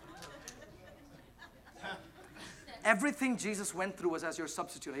 Everything Jesus went through was as your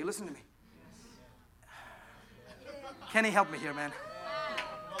substitute. Are you listening to me? Can he help me here, man?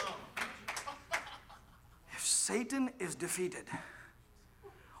 If Satan is defeated,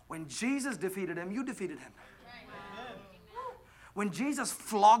 when Jesus defeated him, you defeated him. When Jesus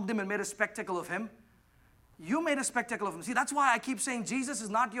flogged him and made a spectacle of him, you made a spectacle of him. See, that's why I keep saying Jesus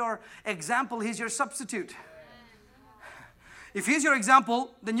is not your example, he's your substitute. If he's your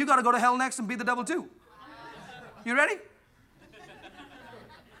example, then you got to go to hell next and beat the devil too. You ready?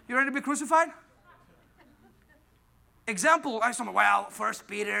 You ready to be crucified? Example, I saw, well, 1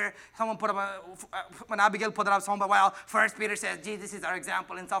 Peter, someone put up when Abigail put it up, someone, well, 1 Peter says Jesus is our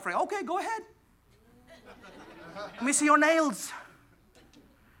example in suffering. Okay, go ahead. Let me see your nails.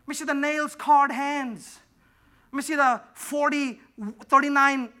 Let me see the nails, scarred hands. Let me see the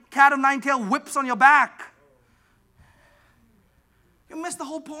 39 cat of nine tail whips on your back. You missed the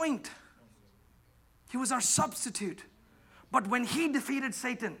whole point. He was our substitute. But when he defeated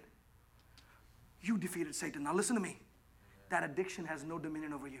Satan, you defeated Satan. Now listen to me. That addiction has no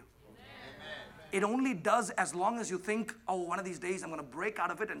dominion over you. Amen. It only does as long as you think, oh, one of these days I'm going to break out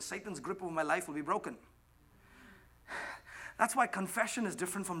of it and Satan's grip over my life will be broken. That's why confession is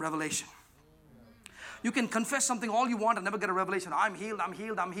different from revelation. You can confess something all you want and never get a revelation. I'm healed, I'm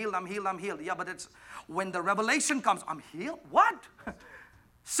healed, I'm healed, I'm healed, I'm healed. Yeah, but it's when the revelation comes, I'm healed? What?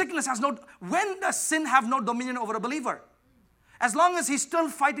 Sickness has no, when does sin have no dominion over a believer? As long as he's still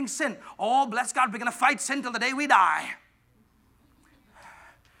fighting sin. Oh, bless God, we're going to fight sin till the day we die.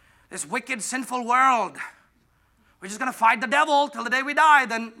 This wicked, sinful world. We're just going to fight the devil till the day we die.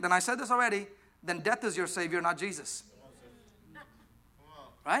 Then I said this already. Then death is your savior, not Jesus.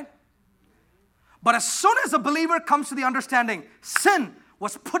 Right? But as soon as a believer comes to the understanding, sin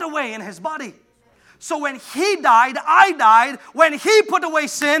was put away in his body. So when he died, I died. When he put away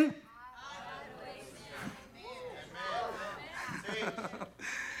sin,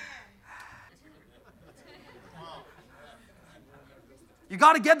 you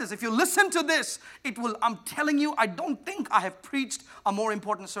got to get this. If you listen to this, it will, I'm telling you, I don't think I have preached a more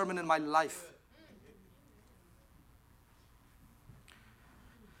important sermon in my life.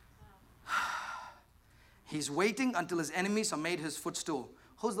 He's waiting until his enemies are made his footstool.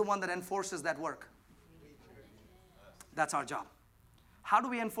 Who's the one that enforces that work? That's our job. How do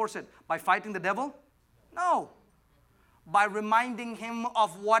we enforce it? By fighting the devil? No. By reminding him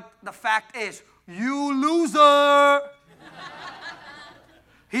of what the fact is. You loser!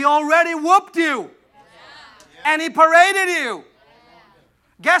 He already whooped you. And he paraded you.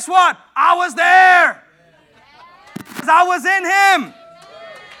 Guess what? I was there. I was in him.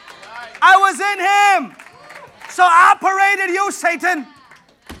 I was in him. So I paraded you, Satan.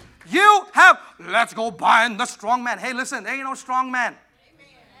 You have, let's go bind the strong man. Hey, listen, there ain't no strong man.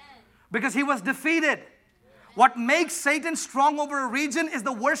 Because he was defeated. What makes Satan strong over a region is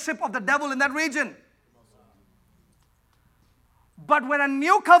the worship of the devil in that region. But when a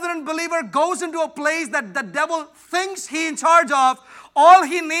new covenant believer goes into a place that the devil thinks he's in charge of, all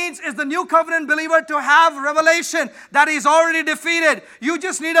he needs is the new covenant believer to have revelation that he's already defeated. You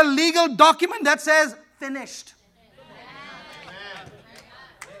just need a legal document that says, finished.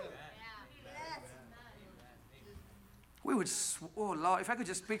 We would, oh Lord, if I could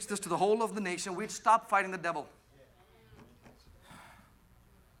just preach this to the whole of the nation, we'd stop fighting the devil.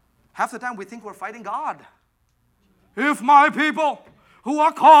 Half the time we think we're fighting God. If my people who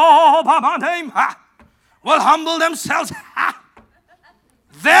are called by my name will humble themselves,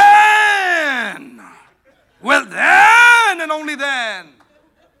 then and only then.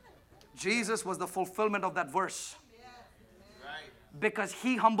 Jesus was the fulfillment of that verse. Because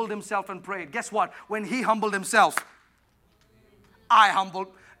he humbled himself and prayed. Guess what? When he humbled himself, I humbled.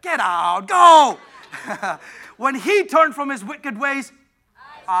 Get out. Go. When he turned from his wicked ways.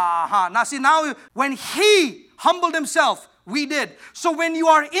 Now see, now when he humbled himself, we did. So when you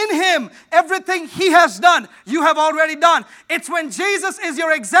are in him, everything he has done, you have already done. It's when Jesus is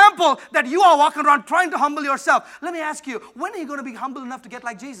your example that you are walking around trying to humble yourself. Let me ask you, when are you going to be humble enough to get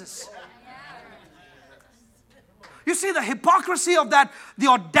like Jesus? You see the hypocrisy of that, the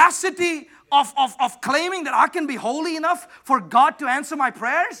audacity of claiming that I can be holy enough for God to answer my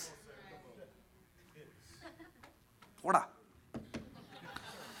prayers? What up?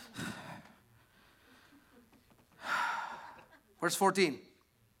 Verse 14.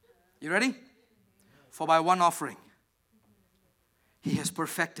 You ready? For by one offering, he has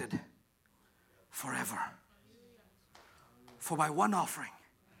perfected forever. For by one offering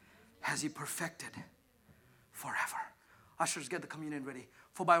has he perfected forever. Ushers, get the communion ready.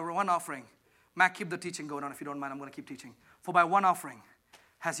 For by one offering, Matt, keep the teaching going on if you don't mind. I'm going to keep teaching. For by one offering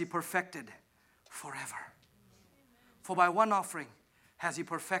has he perfected forever. For by one offering has he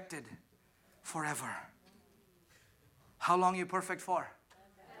perfected forever. How long are you perfect for?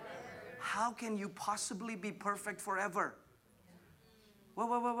 Forever. How can you possibly be perfect forever?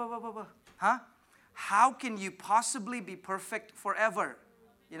 Whoa. Huh? How can you possibly be perfect forever?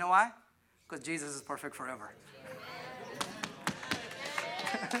 You know why? Because Jesus is perfect forever.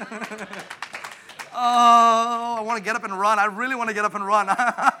 Oh, I want to get up and run. I really want to get up and run.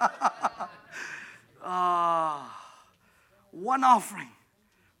 One offering,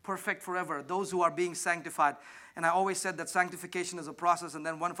 perfect forever. Those who are being sanctified. And I always said that sanctification is a process. And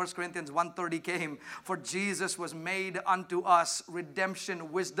then 1 Corinthians 1:30 came. For Jesus was made unto us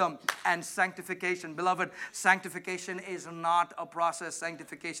redemption, wisdom, and sanctification. Beloved, sanctification is not a process.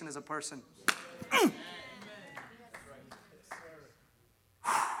 Sanctification is a person.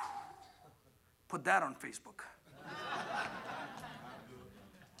 Put that on Facebook.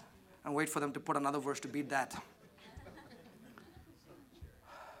 And wait for them to put another verse to beat that.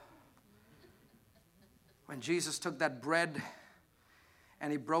 When Jesus took that bread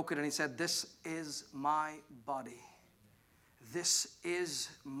and he broke it and he said, "This is my body. This is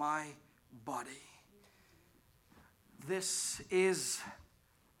my body. This is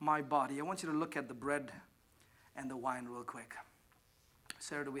my body." I want you to look at the bread and the wine real quick.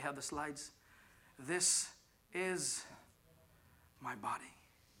 Sarah, do we have the slides? This is my body.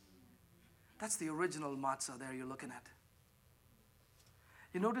 That's the original matzah there you're looking at.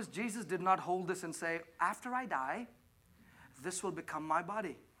 You notice Jesus did not hold this and say, after I die, this will become my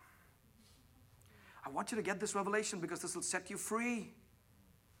body. I want you to get this revelation because this will set you free.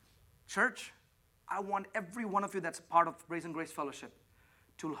 Church, I want every one of you that's part of Praise and Grace Fellowship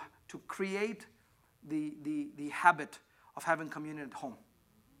to create the habit of having communion at home.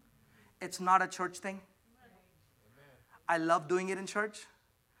 It's not a church thing. I love doing it in church,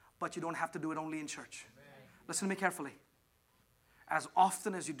 but you don't have to do it only in church. Listen to me carefully. As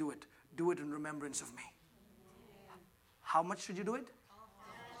often as you do it in remembrance of me. How much should you do it?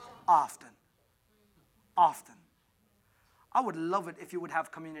 Often. Often. I would love it if you would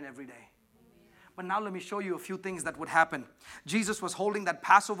have communion every day. But now let me show you a few things that would happen. Jesus was holding that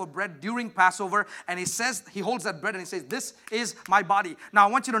Passover bread during Passover, and he holds that bread and he says, this is my body. Now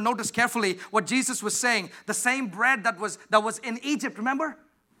I want you to notice carefully what Jesus was saying. The same bread that was in Egypt, remember?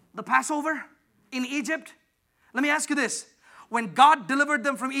 The Passover in Egypt. Let me ask you this. When God delivered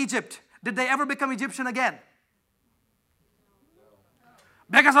them from Egypt, did they ever become Egyptian again?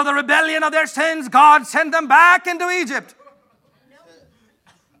 Because of the rebellion of their sins, God sent them back into Egypt.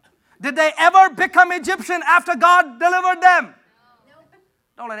 Did they ever become Egyptian after God delivered them?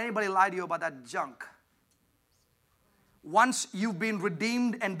 Don't let anybody lie to you about that junk. Once you've been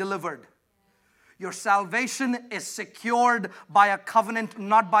redeemed and delivered, your salvation is secured by a covenant,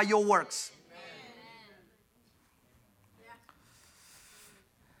 not by your works.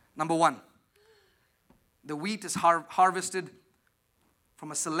 Number one, the wheat is harvested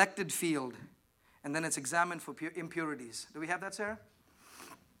from a selected field, and then it's examined for impurities. Do we have that, Sarah?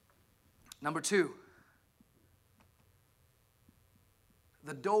 Number two,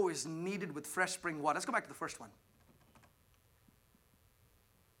 the dough is kneaded with fresh spring water. Let's go back to the first one.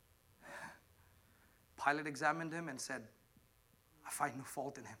 Pilate examined him and said, I find no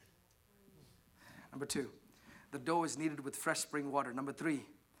fault in him. Number two, the dough is kneaded with fresh spring water. Number three,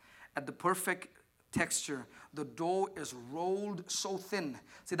 at the perfect texture, the dough is rolled so thin.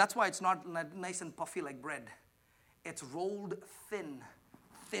 See, that's why it's not nice and puffy like bread. It's rolled thin.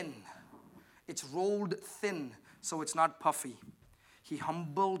 It's rolled thin, so it's not puffy. He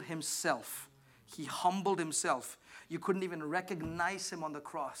humbled himself. You couldn't even recognize him on the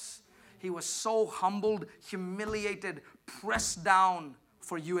cross. He was so humbled, humiliated, pressed down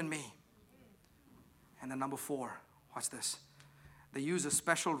for you and me. And then number four, watch this. They use a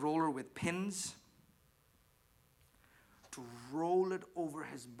special roller with pins to roll it over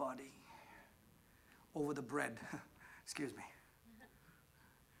his body, over the bread. Excuse me.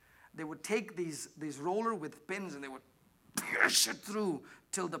 They would take these roller with pins and they would pierce it through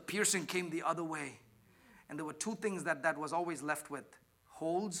till the piercing came the other way. And there were two things that was always left with: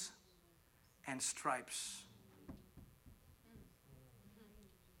 holes and stripes.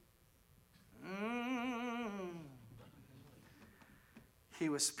 He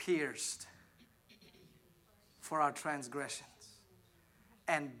was pierced for our transgressions,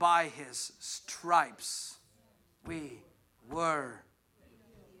 and by his stripes we were.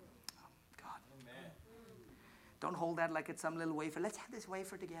 God. Don't hold that like it's some little wafer. Let's have this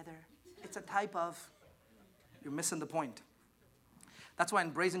wafer together. It's a type of. You're missing the point. That's why in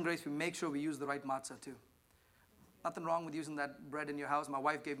Brazen Grace we make sure we use the right matzah too. Nothing wrong with using that bread in your house. My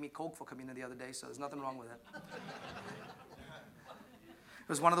wife gave me Coke for communion the other day, so there's nothing wrong with it. It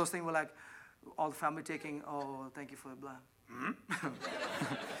was one of those things where like all the family taking, oh, thank you for the blood.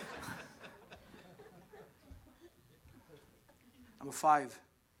 Number 5,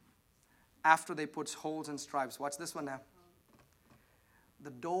 after they put holes and stripes, watch this one now.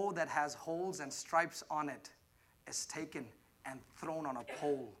 The dough that has holes and stripes on it is taken and thrown on a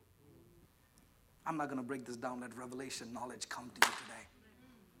pole. I'm not going to break this down. Let revelation knowledge come to you today.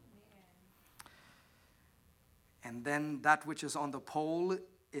 And then that which is on the pole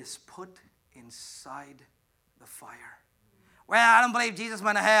is put inside the fire. Well, I don't believe Jesus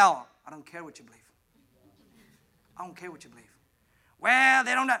went to hell. I don't care what you believe. I don't care what you believe. Well,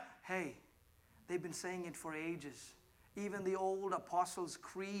 they don't know. Hey, they've been saying it for ages. Even the old Apostles'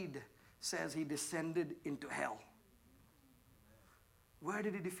 Creed says he descended into hell. Where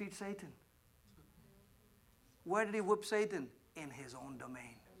did he defeat Satan? Where did he whip Satan? In his own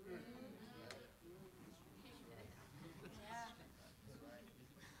domain.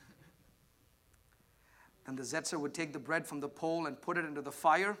 Then the Zetzer would take the bread from the pole and put it into the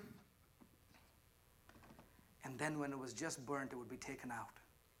fire. And then when it was just burnt, it would be taken out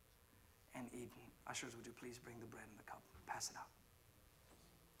and eaten. Ushers, would you please bring the bread and the cup? Pass it out.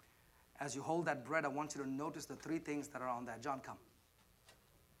 As you hold that bread, I want you to notice the 3 things that are on that. John, come.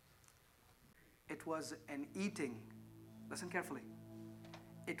 It was an eating. Listen carefully.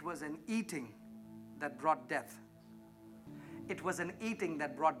 It was an eating that brought death. It was an eating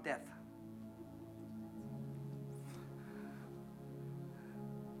that brought death.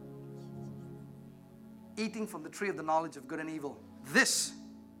 Eating from the tree of the knowledge of good and evil. This,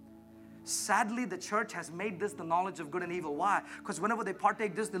 sadly, the church has made this the knowledge of good and evil. Why? Because whenever they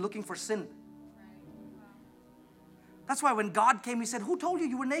partake this, they're looking for sin. That's why when God came, He said, who told you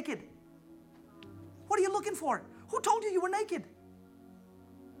you were naked? What are you looking for? Who told you were naked?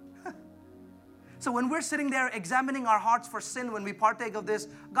 So when we're sitting there examining our hearts for sin when we partake of this,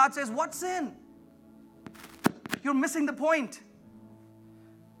 God says, what sin? You're missing the point.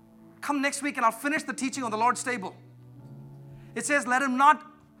 Come next week and I'll finish the teaching on the Lord's table. It says, let him not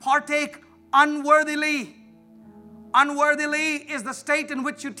partake unworthily. Unworthily is the state in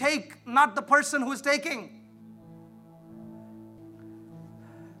which you take, not the person who is taking.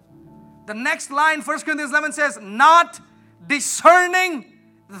 The next line, 1 Corinthians 11 says, not discerning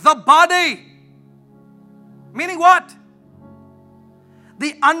the body. Meaning what?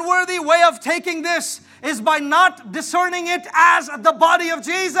 The unworthy way of taking this is by not discerning it as the body of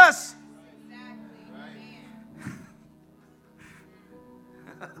Jesus.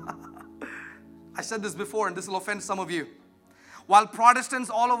 I said this before, and this will offend some of you. While Protestants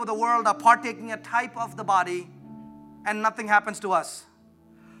all over the world are partaking a type of the body, and nothing happens to us,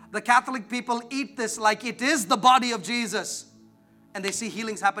 the Catholic people eat this like it is the body of Jesus, and they see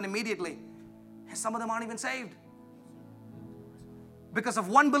healings happen immediately. And some of them aren't even saved because of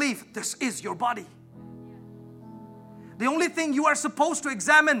one belief: this is your body. The only thing you are supposed to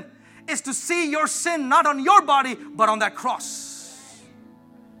examine is to see your sin not on your body, but on that cross.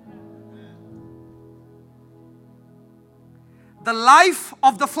 The life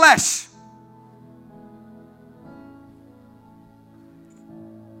of the flesh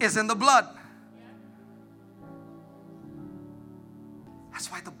is in the blood.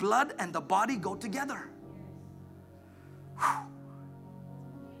 That's why the blood and the body go together. Whew.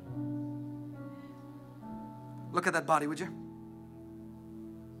 Look at that body, would you?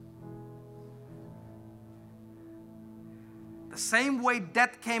 The same way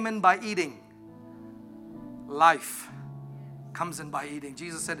death came in by eating, life comes in by eating.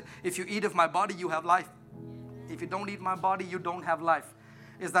 Jesus said, if you eat of my body, you have life. If you don't eat my body, you don't have life.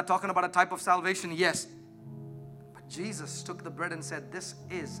 Is that talking about a type of salvation? Yes. But Jesus took the bread and said, this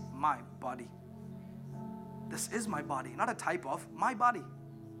is my body. This is my body. Not a type of, my body.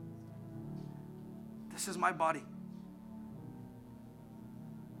 This is my body.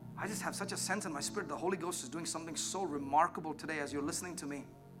 I just have such a sense in my spirit. The Holy Ghost is doing something so remarkable today as you're listening to me.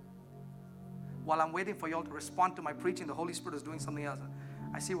 While I'm waiting for you all to respond to my preaching, the Holy Spirit is doing something else.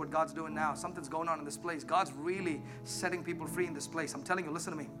 I see what God's doing now. Something's going on in this place. God's really setting people free in this place. I'm telling you,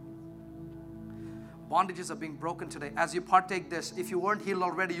 listen to me. Bondages are being broken today. As you partake this, if you weren't healed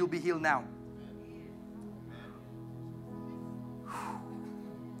already, you'll be healed now.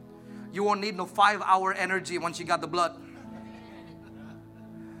 You won't need no 5-hour energy once you got the blood.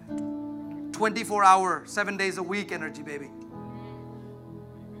 24-hour, 7 days a week energy, baby.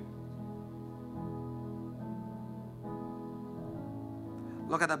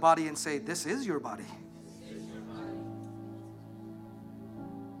 Look at that body and say, this is your body.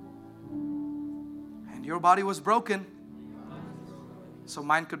 And your body was broken so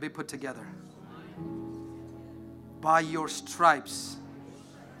mine could be put together. By your stripes,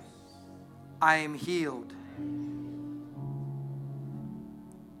 I am healed.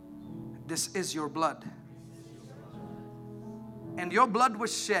 This is your blood. And your blood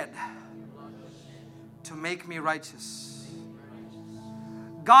was shed to make me righteous.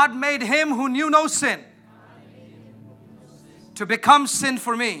 God made him who knew no sin to become sin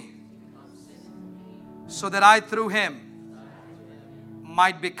for me, so that I through him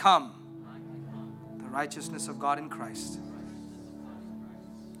might become the righteousness of God in Christ.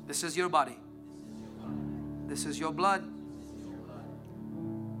 This is your body. This is your blood.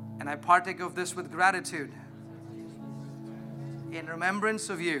 And I partake of this with gratitude in remembrance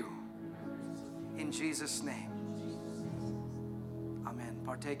of you, in Jesus' name. Amen.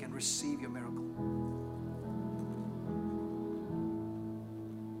 Partake and receive your miracle.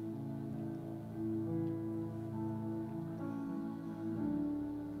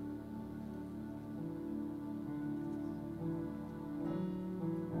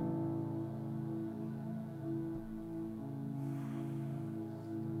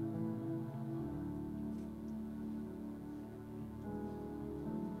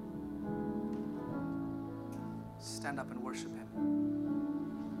 Stand up and worship him.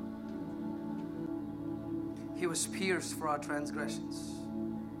 He was pierced for our transgressions.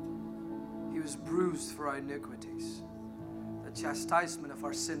 He was bruised for our iniquities. The chastisement of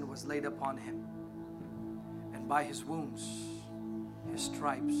our sin was laid upon him. And by his wounds, his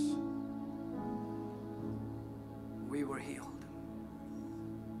stripes, we were healed.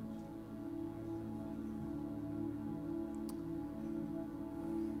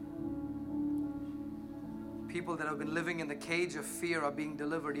 People that have been living in the cage of fear are being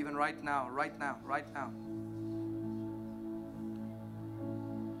delivered even right now, right now, right now.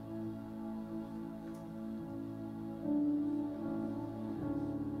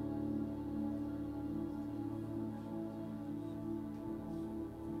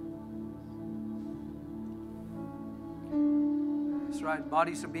 That's right.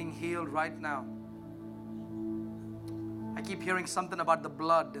 Bodies are being healed right now. I I keep hearing something about the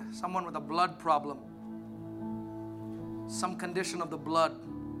blood. Someone with a blood problem. Some condition of the blood.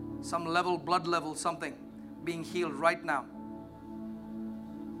 Some level, blood level, something being healed right now.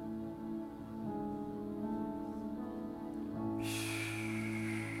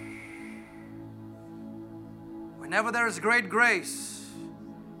 Whenever there is great grace,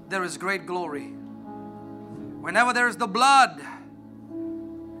 there is great glory. Whenever there is the blood,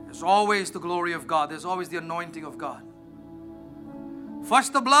 there's always the glory of God. There's always the anointing of God.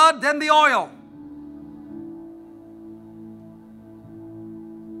 First the blood, then the oil.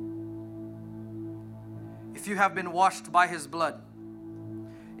 If you have been washed by His blood,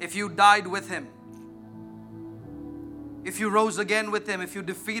 if you died with Him, if you rose again with Him, if you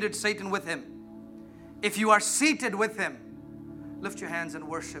defeated Satan with Him, if you are seated with Him, lift your hands and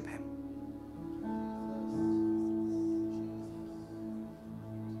worship Him.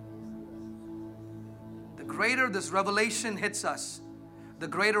 The greater this revelation hits us, the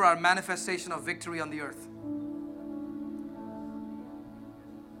greater our manifestation of victory on the earth.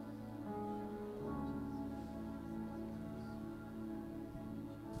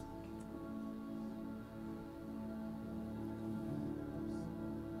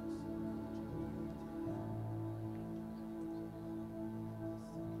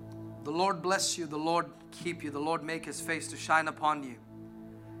 The Lord bless you, the Lord keep you, the Lord make His face to shine upon you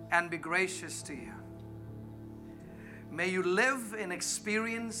and be gracious to you. May you live and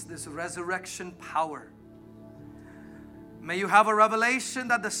experience this resurrection power. May you have a revelation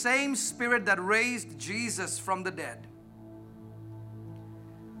that the same Spirit that raised Jesus from the dead,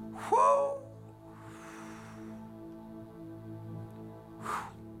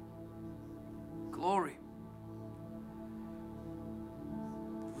 glory,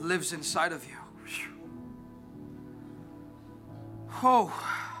 lives inside of you.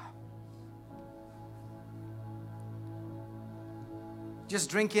 Just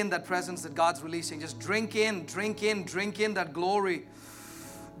drink in that presence that God's releasing. Just drink in that glory.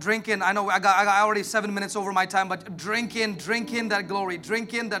 Drink in. I know I already 7 minutes over my time, but drink in that glory.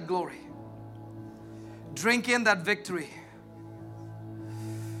 Drink in that glory. Drink in that victory.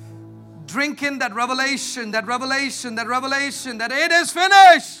 Drink in that revelation that it is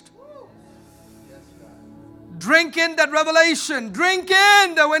finished. Drink in that revelation. Drink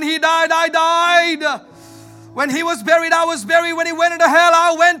in that when He died, I died. When He was buried, I was buried. When He went into hell,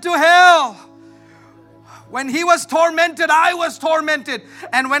 I went to hell. When He was tormented, I was tormented.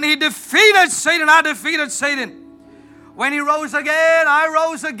 And when He defeated Satan, I defeated Satan. When He rose again, I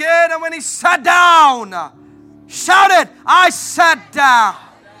rose again. And when He sat down, shout it, I sat down.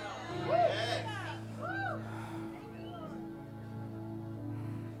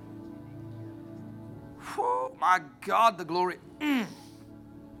 Oh my God, the glory.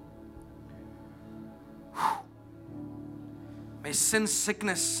 May sin,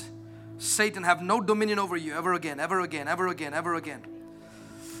 sickness, Satan have no dominion over you ever again, ever again, ever again, ever again.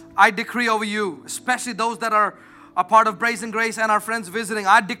 I decree over you, especially those that are a part of Praise and Grace and our friends visiting,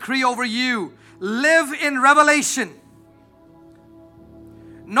 I decree over you, live in revelation.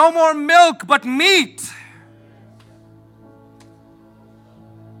 No more milk but meat.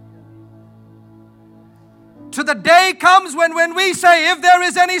 To the day comes when we say, if there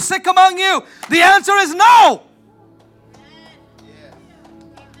is any sick among you, the answer is no.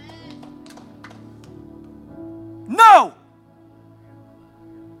 No.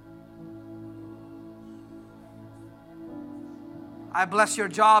 I bless your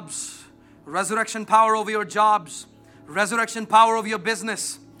jobs. Resurrection power over your jobs. Resurrection power over your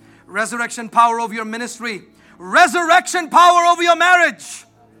business. Resurrection power over your ministry. Resurrection power over your marriage.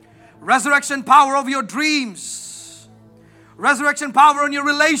 Resurrection power over your dreams. Resurrection power on your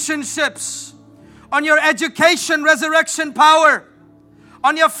relationships. On your education, resurrection power.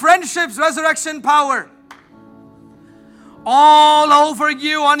 On your friendships, resurrection power. All over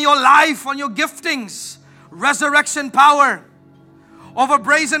you, on your life, on your giftings, resurrection power. Over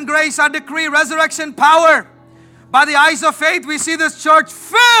Praise and Grace, I decree resurrection power. By the eyes of faith, we see this church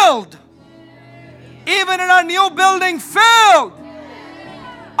filled. Even in our new building, filled.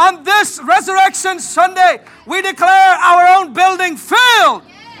 On this Resurrection Sunday, we declare our own building filled.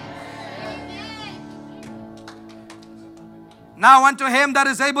 Now unto Him that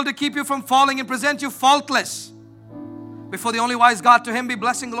is able to keep you from falling and present you faultless before the only wise God, to Him be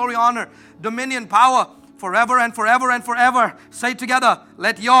blessing, glory, honor, dominion, power, forever and forever and forever. Say together,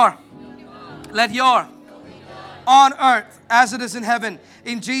 let your on earth as it is in heaven,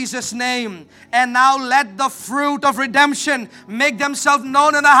 in Jesus' name. And now let the fruit of redemption make themselves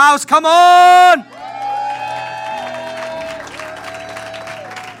known in the house. Come on!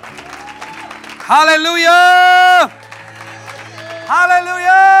 Hallelujah!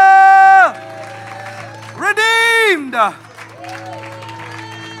 Hallelujah! Redeemed!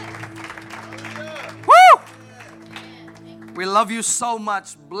 Woo! We love you so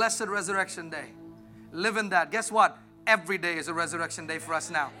much. Blessed Resurrection Day. Live in that. Guess what? Every day is a resurrection day for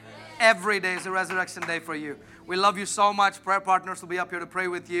us now. Every day is a resurrection day for you. We love you so much. Prayer partners will be up here to pray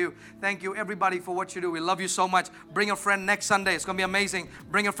with you. Thank you, everybody, for what you do. We love you so much. Bring a friend next Sunday. It's going to be amazing.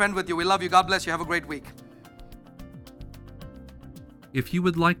 Bring a friend with you. We love you. God bless you. Have a great week. If you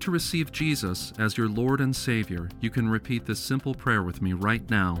would like to receive Jesus as your Lord and Savior, you can repeat this simple prayer with me right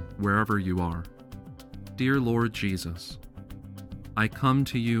now, wherever you are. Dear Lord Jesus, I come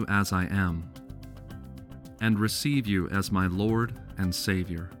to you as I am and receive you as my Lord and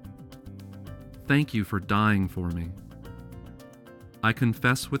Savior. Thank you for dying for me. I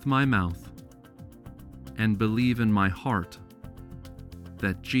confess with my mouth and believe in my heart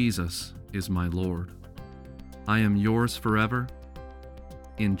that Jesus is my Lord. I am yours forever.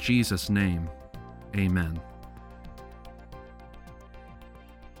 In Jesus' name, amen.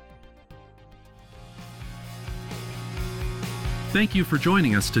 Thank you for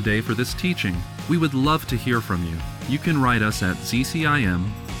joining us today for this teaching. We would love to hear from you. You can write us at ZCIM,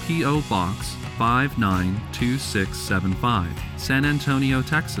 P.O. Box 592675, San Antonio,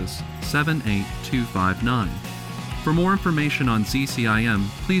 Texas 78259. For more information on ZCIM,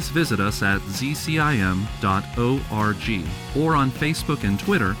 please visit us at zcim.org or on Facebook and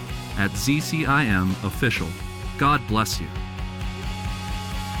Twitter at ZCIM Official. God bless you.